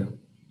get there.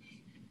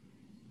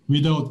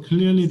 Without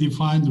clearly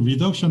defined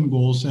reduction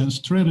goals and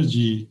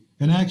strategy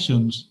and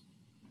actions,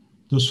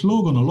 the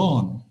slogan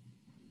alone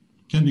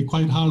can be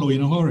quite hollow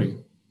in a hurry.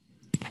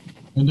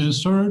 And then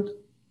third,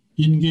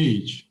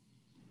 engage.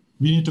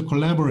 We need to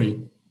collaborate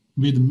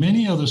with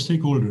many other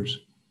stakeholders,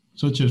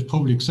 such as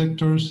public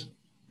sectors,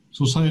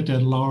 society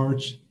at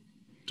large,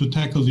 to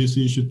tackle this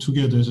issue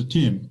together as a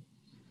team.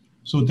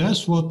 So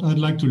that's what I'd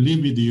like to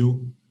leave with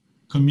you: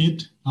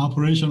 commit,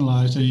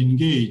 operationalize, and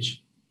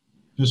engage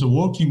as a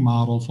working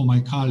model for my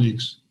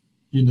colleagues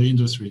in the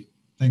industry.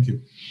 Thank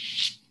you.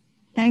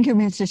 Thank you,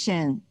 Mr.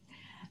 Shin.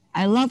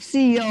 I love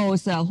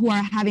CEOs who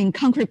are having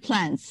concrete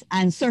plans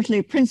and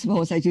certainly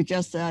principles, as you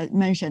just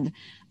mentioned,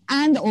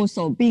 and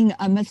also being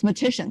a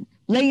mathematician,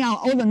 laying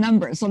out all the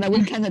numbers so that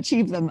we can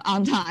achieve them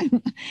on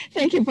time.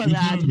 Thank you for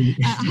that.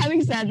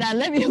 Having said that,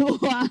 let me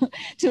move on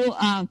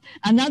to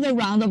another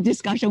round of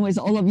discussion with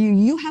all of you.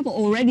 You have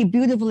already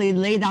beautifully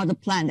laid out the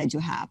plan that you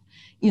have,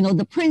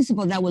 the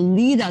principle that will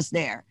lead us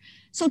there.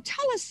 So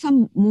tell us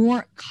some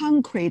more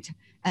concrete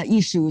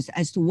issues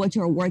as to what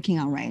you're working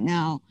on right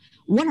now.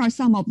 What are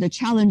some of the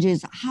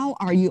challenges? How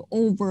are you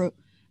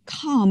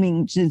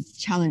overcoming these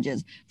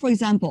challenges? For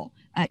example,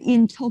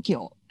 in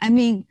Tokyo,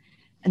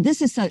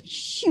 this is a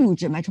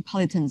huge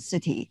metropolitan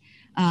city.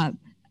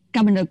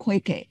 Governor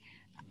Koike,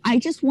 I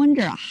just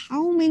wonder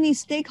how many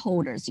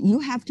stakeholders you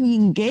have to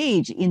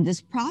engage in this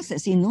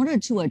process in order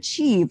to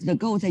achieve the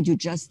goals that you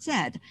just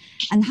said,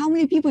 and how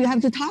many people you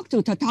have to talk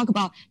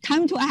about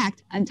time to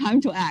act and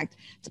time to act.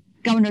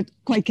 Governor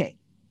Koike.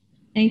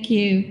 Thank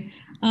you.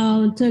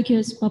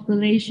 Tokyo's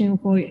population,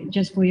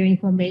 just for your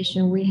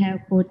information, we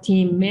have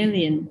 14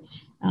 million.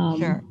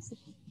 Sure.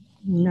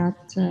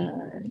 Not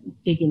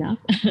big enough.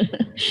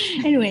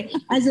 Anyway,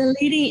 as a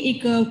leading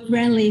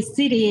eco-friendly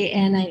city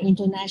and an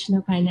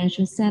international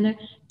financial center,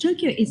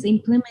 Tokyo is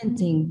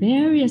implementing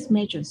various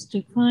measures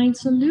to find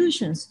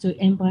solutions to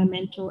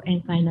environmental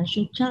and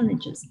financial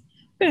challenges.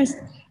 First,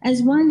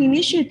 as one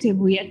initiative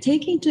we are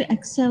taking to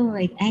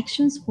accelerate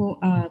actions for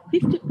a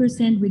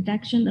 50%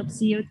 reduction of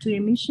CO2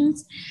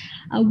 emissions,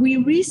 we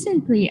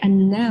recently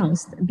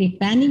announced the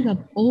banning of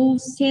all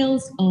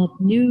sales of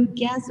new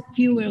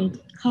gas-fueled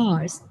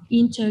cars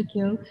in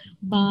Tokyo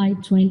by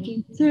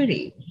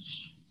 2030.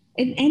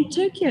 And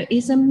Tokyo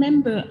is a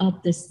member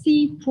of the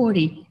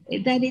C40.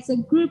 That is a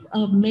group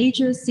of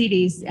major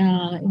cities,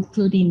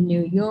 including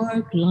New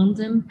York,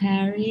 London,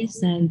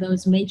 Paris, and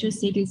those major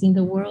cities in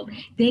the world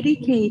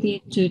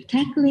dedicated to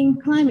tackling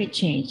climate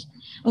change,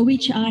 of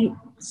which I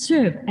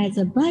serve as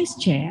a vice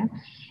chair.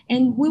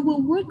 And we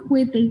will work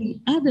with the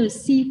other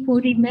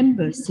C40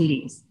 member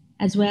cities,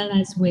 as well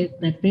as with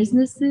the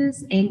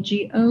businesses,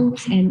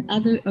 NGOs, and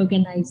other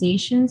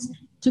organizations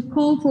to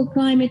call for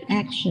climate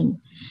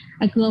action,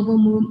 a global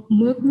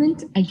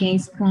movement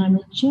against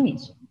climate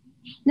change.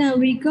 Now,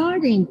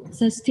 regarding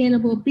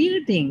sustainable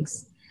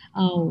buildings,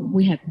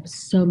 we have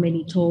so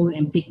many tall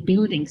and big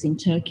buildings in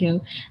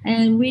Tokyo,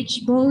 and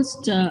which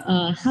boast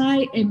a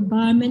high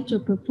environmental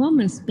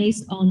performance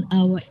based on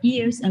our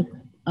years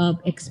of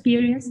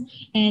experience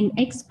and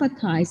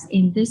expertise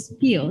in this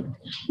field.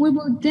 We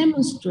will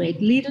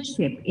demonstrate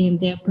leadership in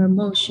their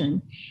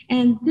promotion,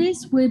 and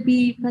this will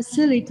be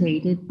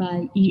facilitated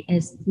by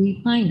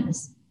ESG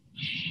finance.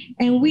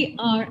 And we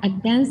are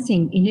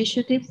advancing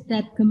initiatives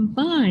that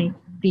combine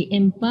the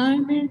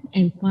environment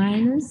and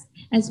finance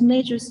as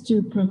measures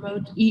to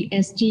promote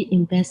ESG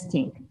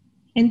investing.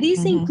 And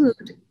these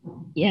include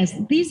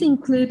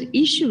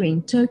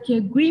issuing Tokyo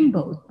green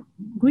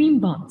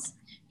bonds.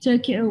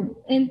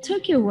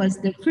 Tokyo was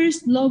the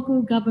first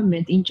local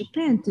government in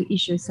Japan to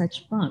issue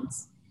such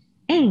bonds,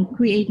 and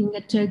creating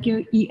a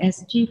Tokyo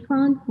ESG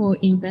fund for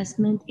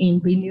investment in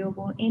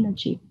renewable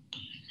energy.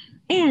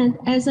 And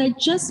as I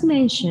just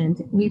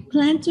mentioned, we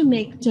plan to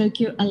make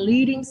Tokyo a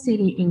leading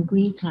city in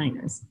green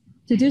finance.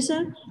 To do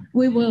so,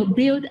 we will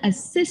build a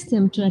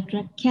system to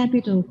attract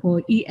capital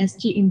for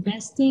ESG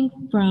investing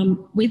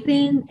from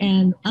within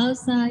and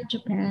outside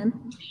Japan,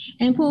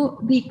 and for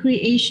the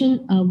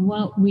creation of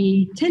what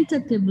we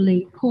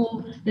tentatively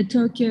call the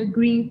Tokyo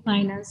Green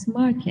Finance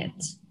Market.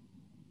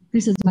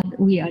 This is what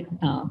we are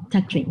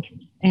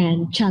tackling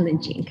and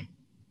challenging.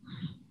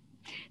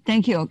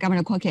 Thank you,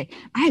 Governor Koike.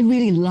 I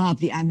really love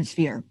the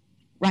atmosphere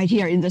right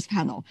here in this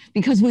panel,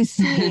 because we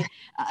see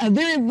a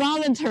very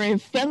voluntary,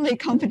 friendly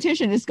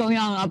competition is going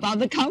on about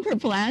the counter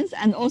plans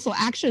and also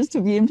actions to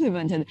be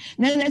implemented.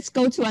 Now let's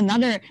go to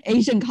another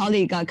Asian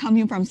colleague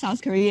coming from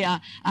South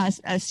Korea,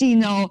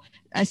 CEO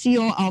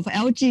of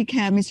LG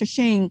Chem, Mr.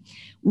 Shin.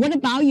 What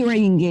about your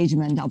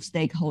engagement of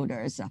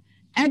stakeholders?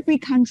 Every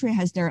country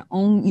has their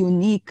own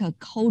unique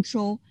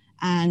cultural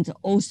and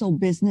also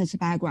business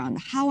background.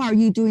 How are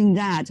you doing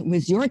that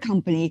with your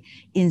company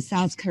in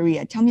South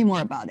Korea? Tell me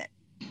more about it.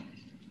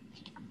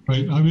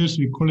 Right.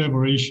 Obviously,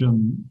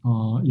 collaboration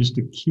is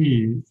the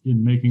key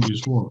in making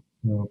this work.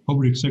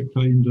 Public sector,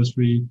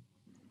 industry,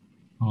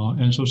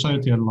 and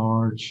society at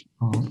large,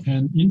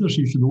 and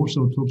industry should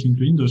also talking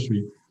to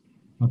industry,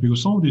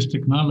 because some of these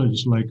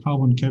technologies like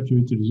carbon capture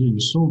utilization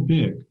is so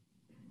big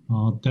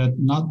that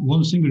not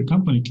one single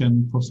company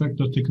can perfect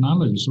the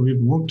technology. So we have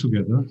to work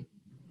together,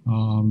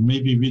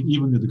 maybe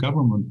even with the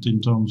government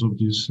in terms of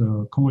this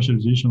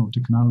commercialization of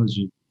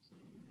technology.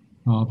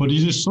 But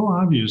it is so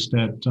obvious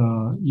that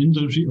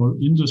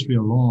industry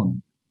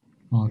alone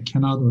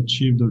cannot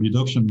achieve the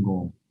reduction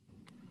goal.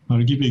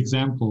 I'll give you an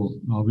example.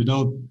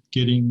 Without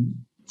getting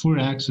full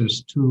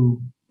access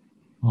to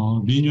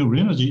renewable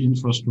energy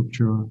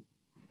infrastructure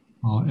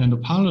and the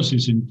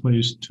policies in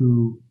place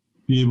to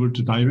be able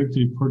to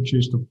directly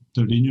purchase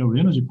the renewable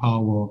energy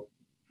power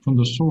from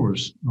the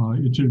source,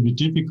 it will be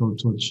difficult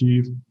to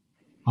achieve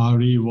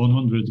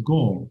RE100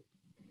 goal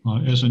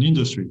as an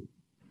industry.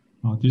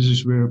 This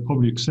is where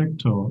public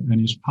sector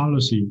and its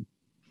policy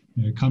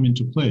come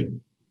into play.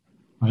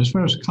 As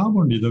far as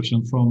carbon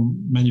reduction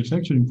from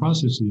manufacturing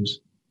processes,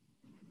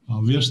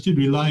 we are still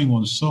relying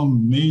on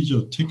some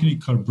major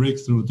technical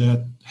breakthrough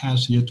that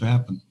has yet to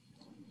happen.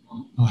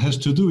 Has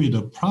to do with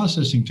the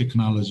processing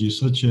technology,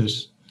 such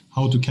as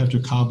how to capture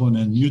carbon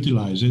and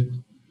utilize it,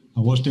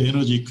 what's the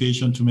energy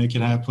equation to make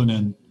it happen,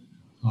 and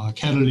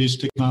catalyst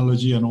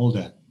technology and all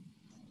that.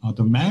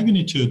 The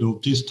magnitude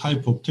of this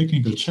type of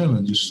technical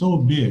challenge is so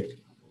big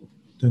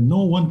that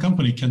no one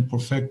company can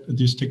perfect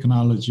this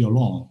technology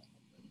alone.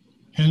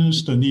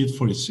 Hence the need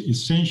for its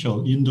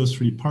essential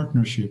industry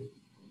partnership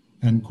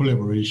and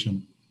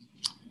collaboration.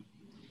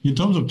 In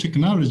terms of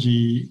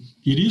technology,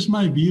 it is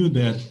my view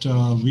that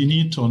we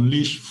need to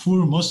unleash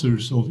full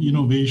muscles of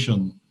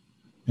innovation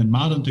and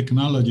modern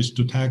technologies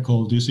to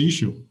tackle this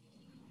issue.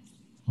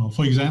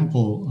 For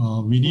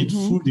example, we need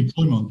full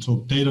deployment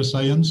of data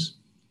science,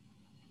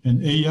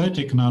 and AI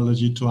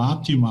technology to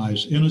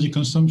optimize energy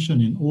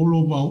consumption in all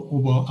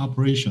of our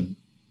operation.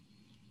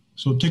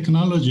 So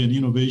technology and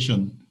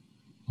innovation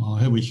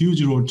have a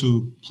huge role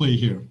to play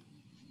here.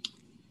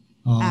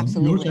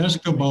 Absolutely. You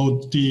asked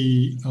about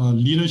the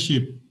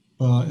leadership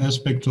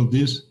aspect of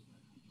this,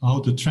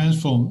 how to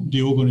transform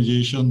the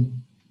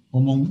organization.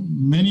 Among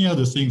many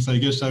other things, I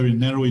guess I will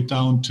narrow it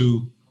down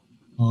to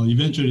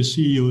eventually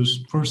CEO's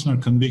personal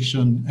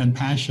conviction and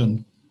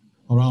passion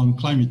around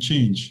climate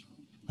change.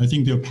 I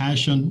think their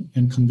passion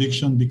and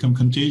conviction become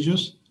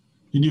contagious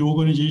in the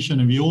organization,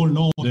 and we all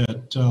know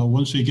that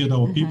once we get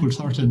our people's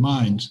hearts and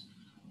minds,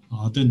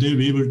 then they'll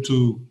be able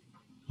to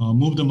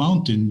move the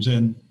mountains.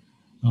 And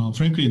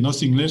frankly,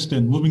 nothing less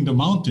than moving the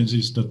mountains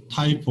is the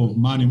type of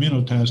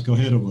monumental task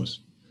ahead of us.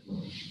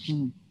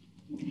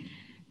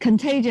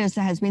 Contagious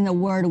has been a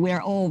word we're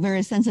all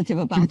very sensitive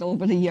about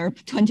over the year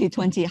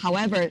 2020.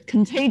 However,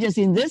 contagious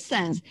in this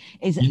sense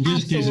is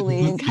absolutely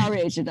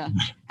encouraged.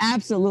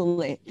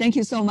 Absolutely. Thank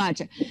you so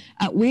much.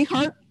 We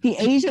heard the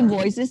Asian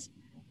voices.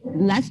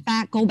 Let's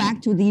go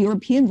back to the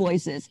European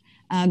voices.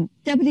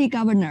 Deputy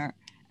Governor,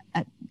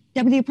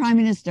 Deputy Prime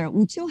Minister,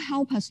 would you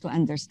help us to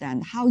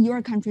understand how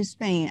your country,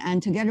 Spain,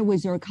 and together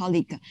with your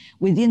colleague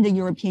within the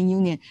European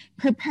Union,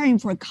 preparing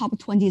for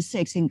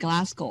COP26 in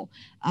Glasgow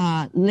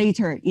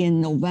later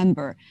in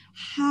November?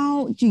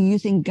 How do you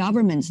think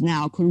governments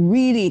now could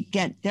really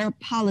get their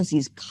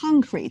policies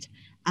concrete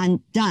and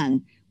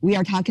done? We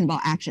are talking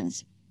about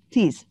actions.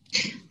 Please.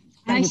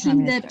 I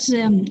think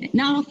that,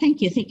 no,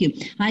 thank you.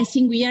 I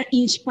think we are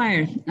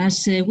inspired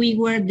as we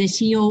were the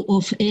CEO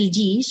of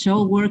LG,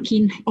 so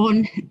working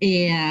on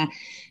a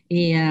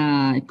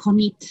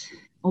commit,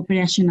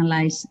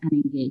 operationalize and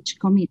engage.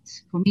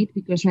 Commit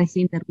because I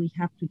think that we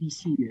have to be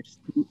serious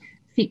to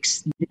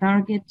fix the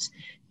targets,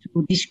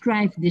 to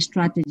describe the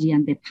strategy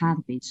and the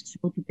pathways.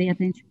 So to pay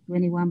attention to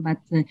anyone, but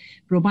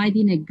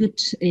providing a good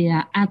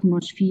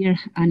atmosphere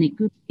and a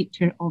good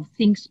picture of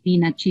things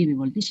being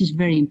achievable. This is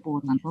very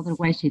important.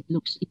 Otherwise, it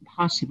looks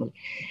impossible.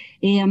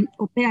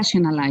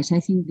 Operationalize,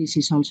 I think this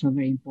is also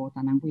very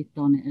important, and we've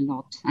done a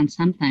lot, and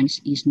sometimes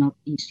it's not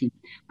easy.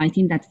 I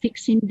think that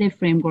fixing the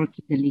framework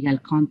in the legal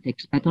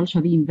context, but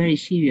also being very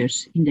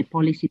serious in the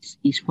policies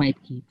is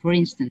quite key. For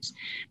instance,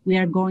 we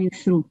are going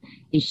through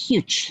a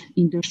huge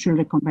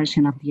industrial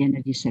reconversion of the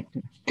energy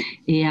sector.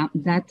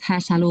 That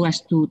has allowed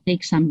us to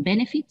take some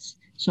benefits.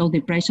 So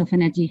the price of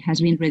energy has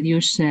been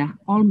reduced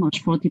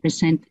almost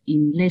 40%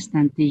 in less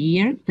than 2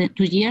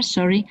 years,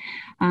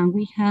 and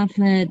we have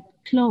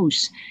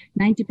closed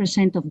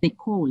 90% of the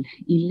coal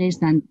in less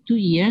than 2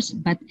 years,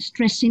 but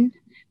stressing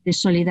the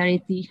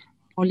solidarity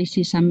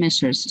policies and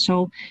measures,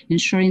 so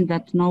ensuring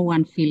that no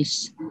one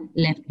feels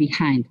left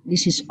behind.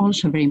 This is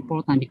also very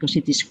important because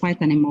it is quite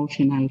an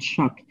emotional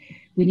shock.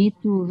 We need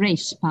to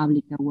raise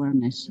public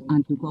awareness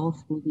and to go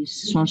through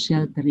this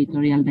social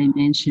territorial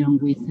dimension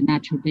with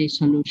nature-based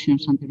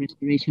solutions and the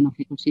restoration of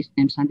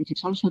ecosystems. And this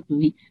is also to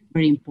be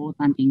very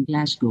important in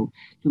Glasgow,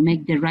 to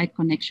make the right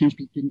connections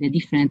between the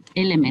different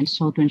elements,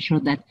 so to ensure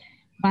that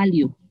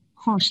value,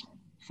 cost,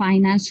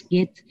 finance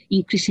get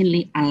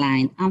increasingly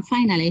aligned. And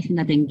finally, I think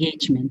that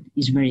engagement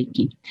is very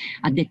key.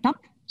 At the top,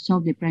 so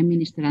the Prime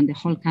Minister and the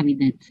whole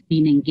cabinet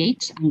being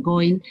engaged and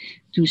going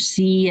to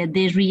see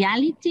the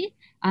reality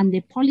and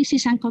the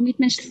policies and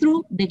commitments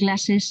through the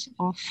glasses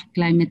of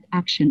climate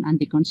action and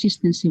the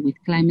consistency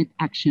with climate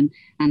action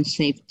and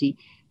safety.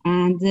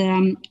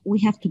 And we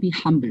have to be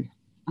humble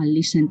and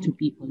listen to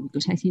people,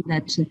 because I think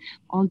that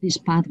all these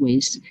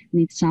pathways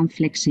need some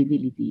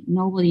flexibility.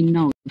 Nobody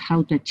knows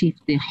how to achieve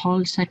the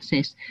whole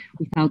success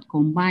without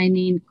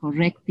combining,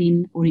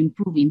 correcting, or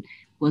improving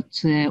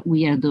what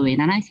we are doing.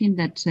 And I think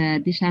that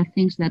these are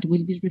things that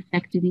will be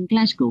reflected in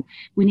Glasgow.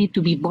 We need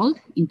to be bold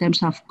in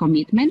terms of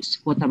commitments.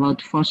 What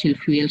about fossil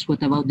fuels?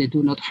 What about the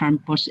do not harm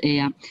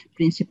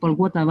principle?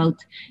 What about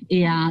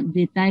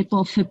the type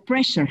of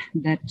pressure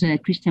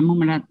that Christian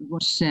Mumenthaler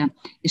was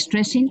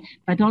stressing,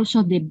 but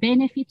also the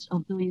benefits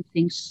of doing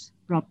things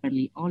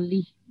properly?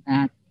 Only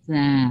that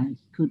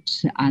could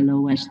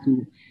allow us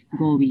to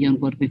go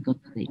beyond what we've got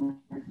today.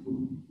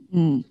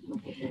 Mr.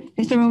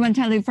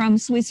 Mumenthaler from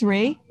Swiss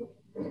Re,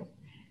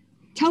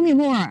 tell me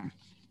more.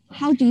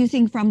 How do you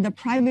think from the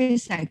private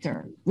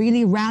sector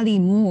really rally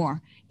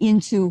more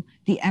into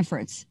the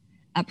efforts,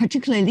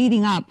 particularly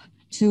leading up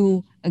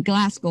to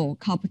Glasgow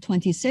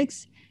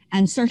COP26?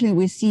 And certainly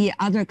we see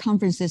other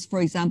conferences,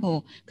 for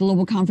example,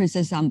 global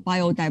conferences on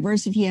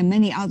biodiversity and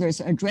many others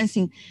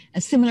addressing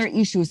similar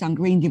issues on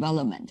green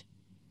development.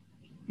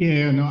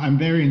 Yeah, no, I'm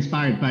very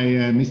inspired by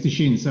Mr.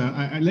 Shin. So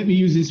let me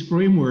use this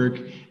framework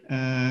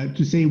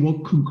to say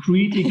what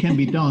concretely can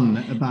be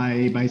done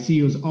by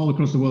CEOs all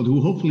across the world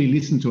who hopefully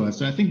listen to us.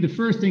 So I think the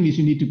first thing is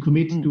you need to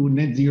commit to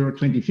net zero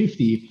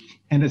 2050.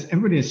 And as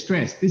everybody has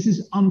stressed, this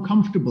is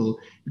uncomfortable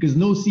because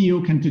no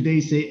CEO can today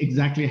say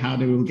exactly how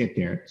they will get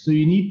there. So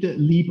you need the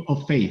leap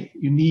of faith.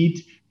 You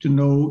need to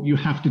know you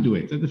have to do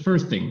it. That's the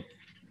first thing.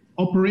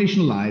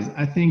 Operationalize.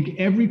 I think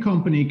every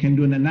company can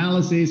do an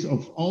analysis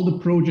of all the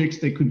projects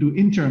they could do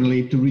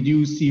internally to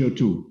reduce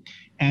CO2.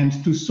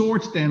 and to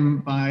sort them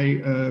by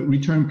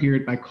return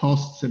period, by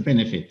costs and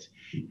benefit.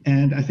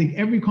 And I think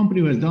every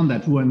company who has done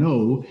that, who I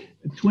know,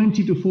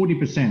 20 to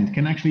 40%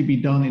 can actually be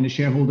done in a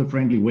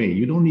shareholder-friendly way.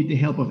 You don't need the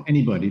help of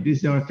anybody.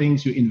 These are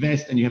things you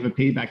invest and you have a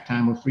payback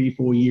time of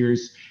 3-4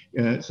 years.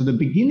 So the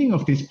beginning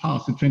of this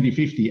path to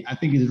 2050, I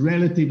think, is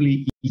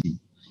relatively easy.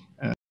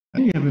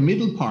 Then you have a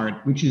middle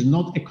part, which is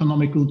not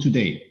economical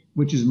today,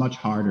 which is much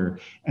harder.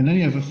 And then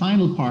you have a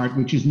final part,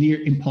 which is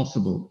near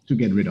impossible to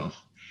get rid of.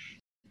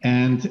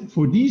 And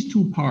for these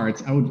two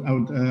parts, I would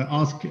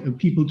ask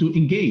people to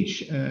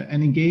engage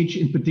and engage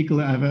in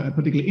particular. I have a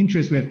particular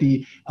interest. We have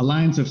the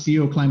Alliance of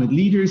CEO Climate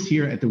Leaders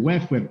here at the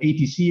WEF. We have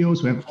 80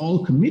 CEOs who have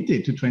all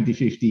committed to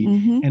 2050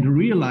 and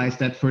realize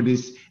that for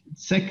this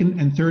second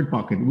and third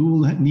bucket, we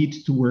will need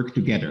to work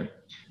together.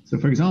 So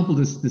for example,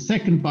 the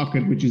second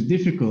bucket, which is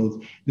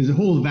difficult, there's a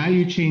whole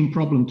value chain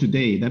problem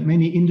today that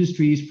many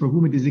industries for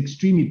whom it is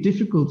extremely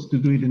difficult to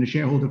do it in a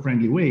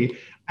shareholder-friendly way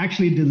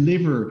actually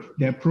deliver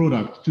their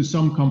product to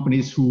some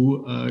companies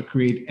who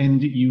create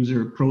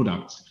end-user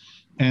products.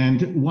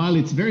 And while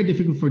it's very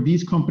difficult for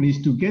these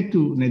companies to get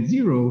to net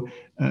zero,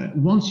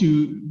 once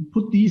you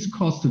put these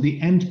costs to the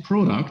end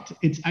product,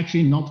 it's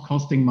actually not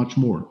costing much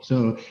more.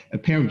 So a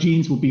pair of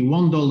jeans would be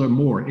 $1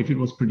 more if it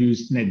was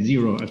produced net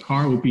zero. A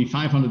car would be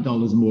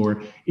 $500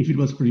 more if it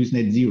was produced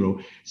net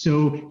zero.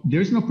 So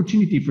there's an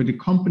opportunity for the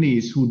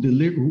companies who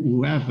deliver,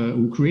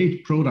 who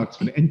create products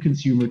for the end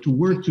consumer to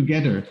work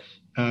together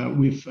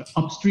with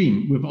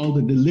upstream, with all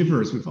the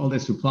delivers, with all their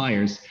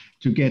suppliers,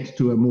 to get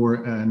to a more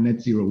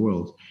net zero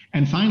world.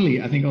 And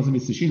finally, I think also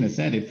Mr. Shin has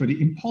said it, for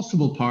the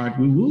impossible part,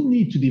 we will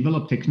need to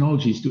develop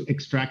technologies to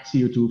extract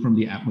CO2 from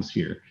the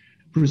atmosphere.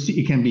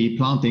 It can be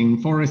planting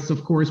forests,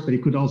 of course, but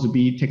it could also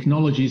be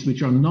technologies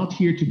which are not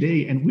here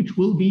today and which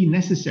will be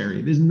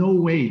necessary. There's no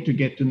way to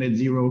get to net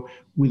zero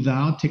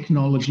without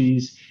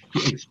technologies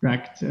to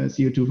extract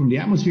CO2 from the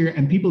atmosphere,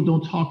 and people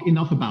don't talk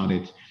enough about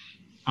it.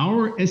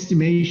 Our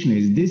estimation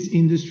is this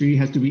industry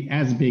has to be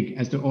as big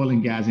as the oil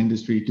and gas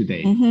industry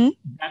today.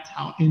 That's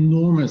how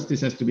enormous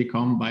this has to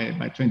become by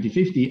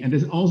 2050. And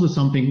there's also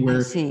something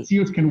where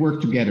CEOs can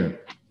work together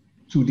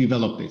to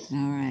develop this.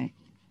 All right.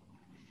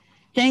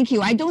 Thank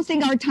you. I don't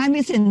think our time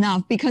is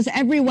enough because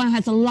everyone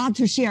has a lot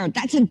to share.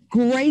 That's a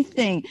great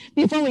thing.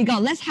 Before we go,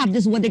 let's have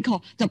this, what they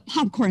call the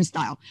popcorn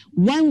style.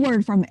 One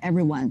word from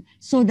everyone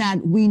so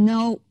that we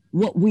know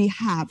what we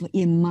have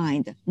in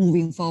mind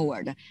moving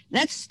forward.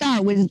 Let's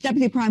start with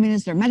Deputy Prime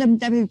Minister. Madam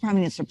Deputy Prime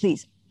Minister,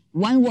 please.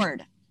 One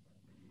word.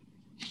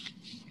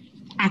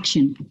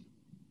 Action.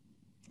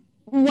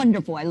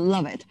 Wonderful. I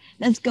love it.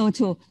 Let's go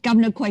to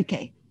Governor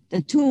Koike,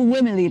 the two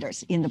women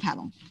leaders in the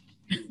panel.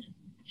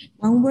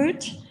 One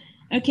word?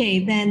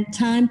 Okay, then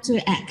time to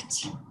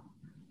act.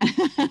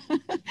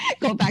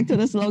 Go back to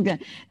the slogan.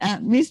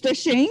 Mr.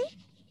 Shin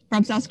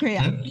from South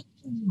Korea.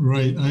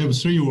 Right. I have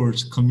 3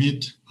 words: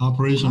 commit,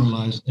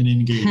 operationalize, and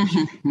engage.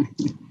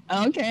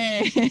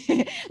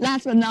 Okay.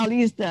 Last but not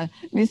least,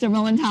 Mr.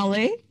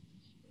 Mumenthaler.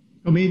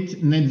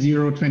 Commit net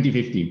zero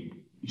 2050.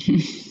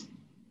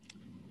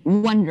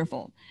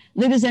 Wonderful.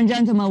 Ladies and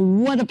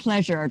gentlemen, what a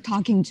pleasure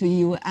talking to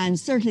you, and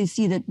certainly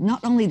see that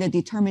not only the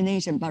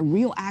determination, but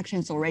real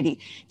actions already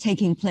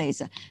taking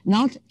place,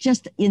 not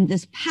just in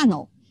this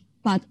panel,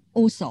 but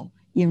also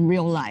in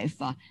real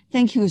life.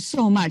 Thank you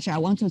so much. I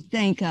want to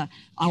thank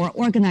our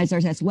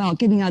organizers as well,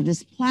 giving us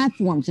this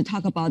platform to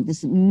talk about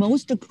this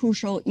most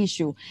crucial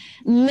issue.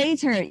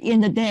 Later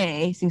in the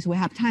day, since we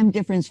have time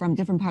difference from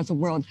different parts of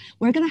the world,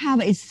 we're going to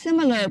have a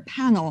similar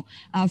panel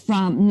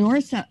from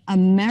North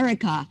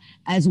America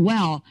as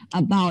well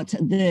about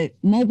the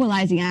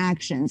mobilizing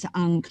actions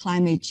on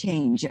climate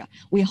change.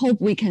 We hope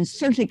we can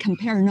certainly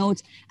compare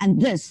notes, and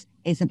this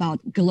is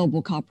about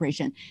global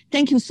cooperation.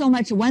 Thank you so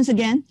much once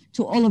again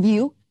to all of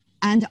you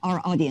and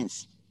our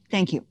audience.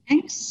 Thank you.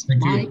 Thanks.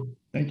 Thank Bye. you.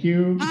 Thank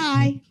you.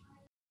 Bye.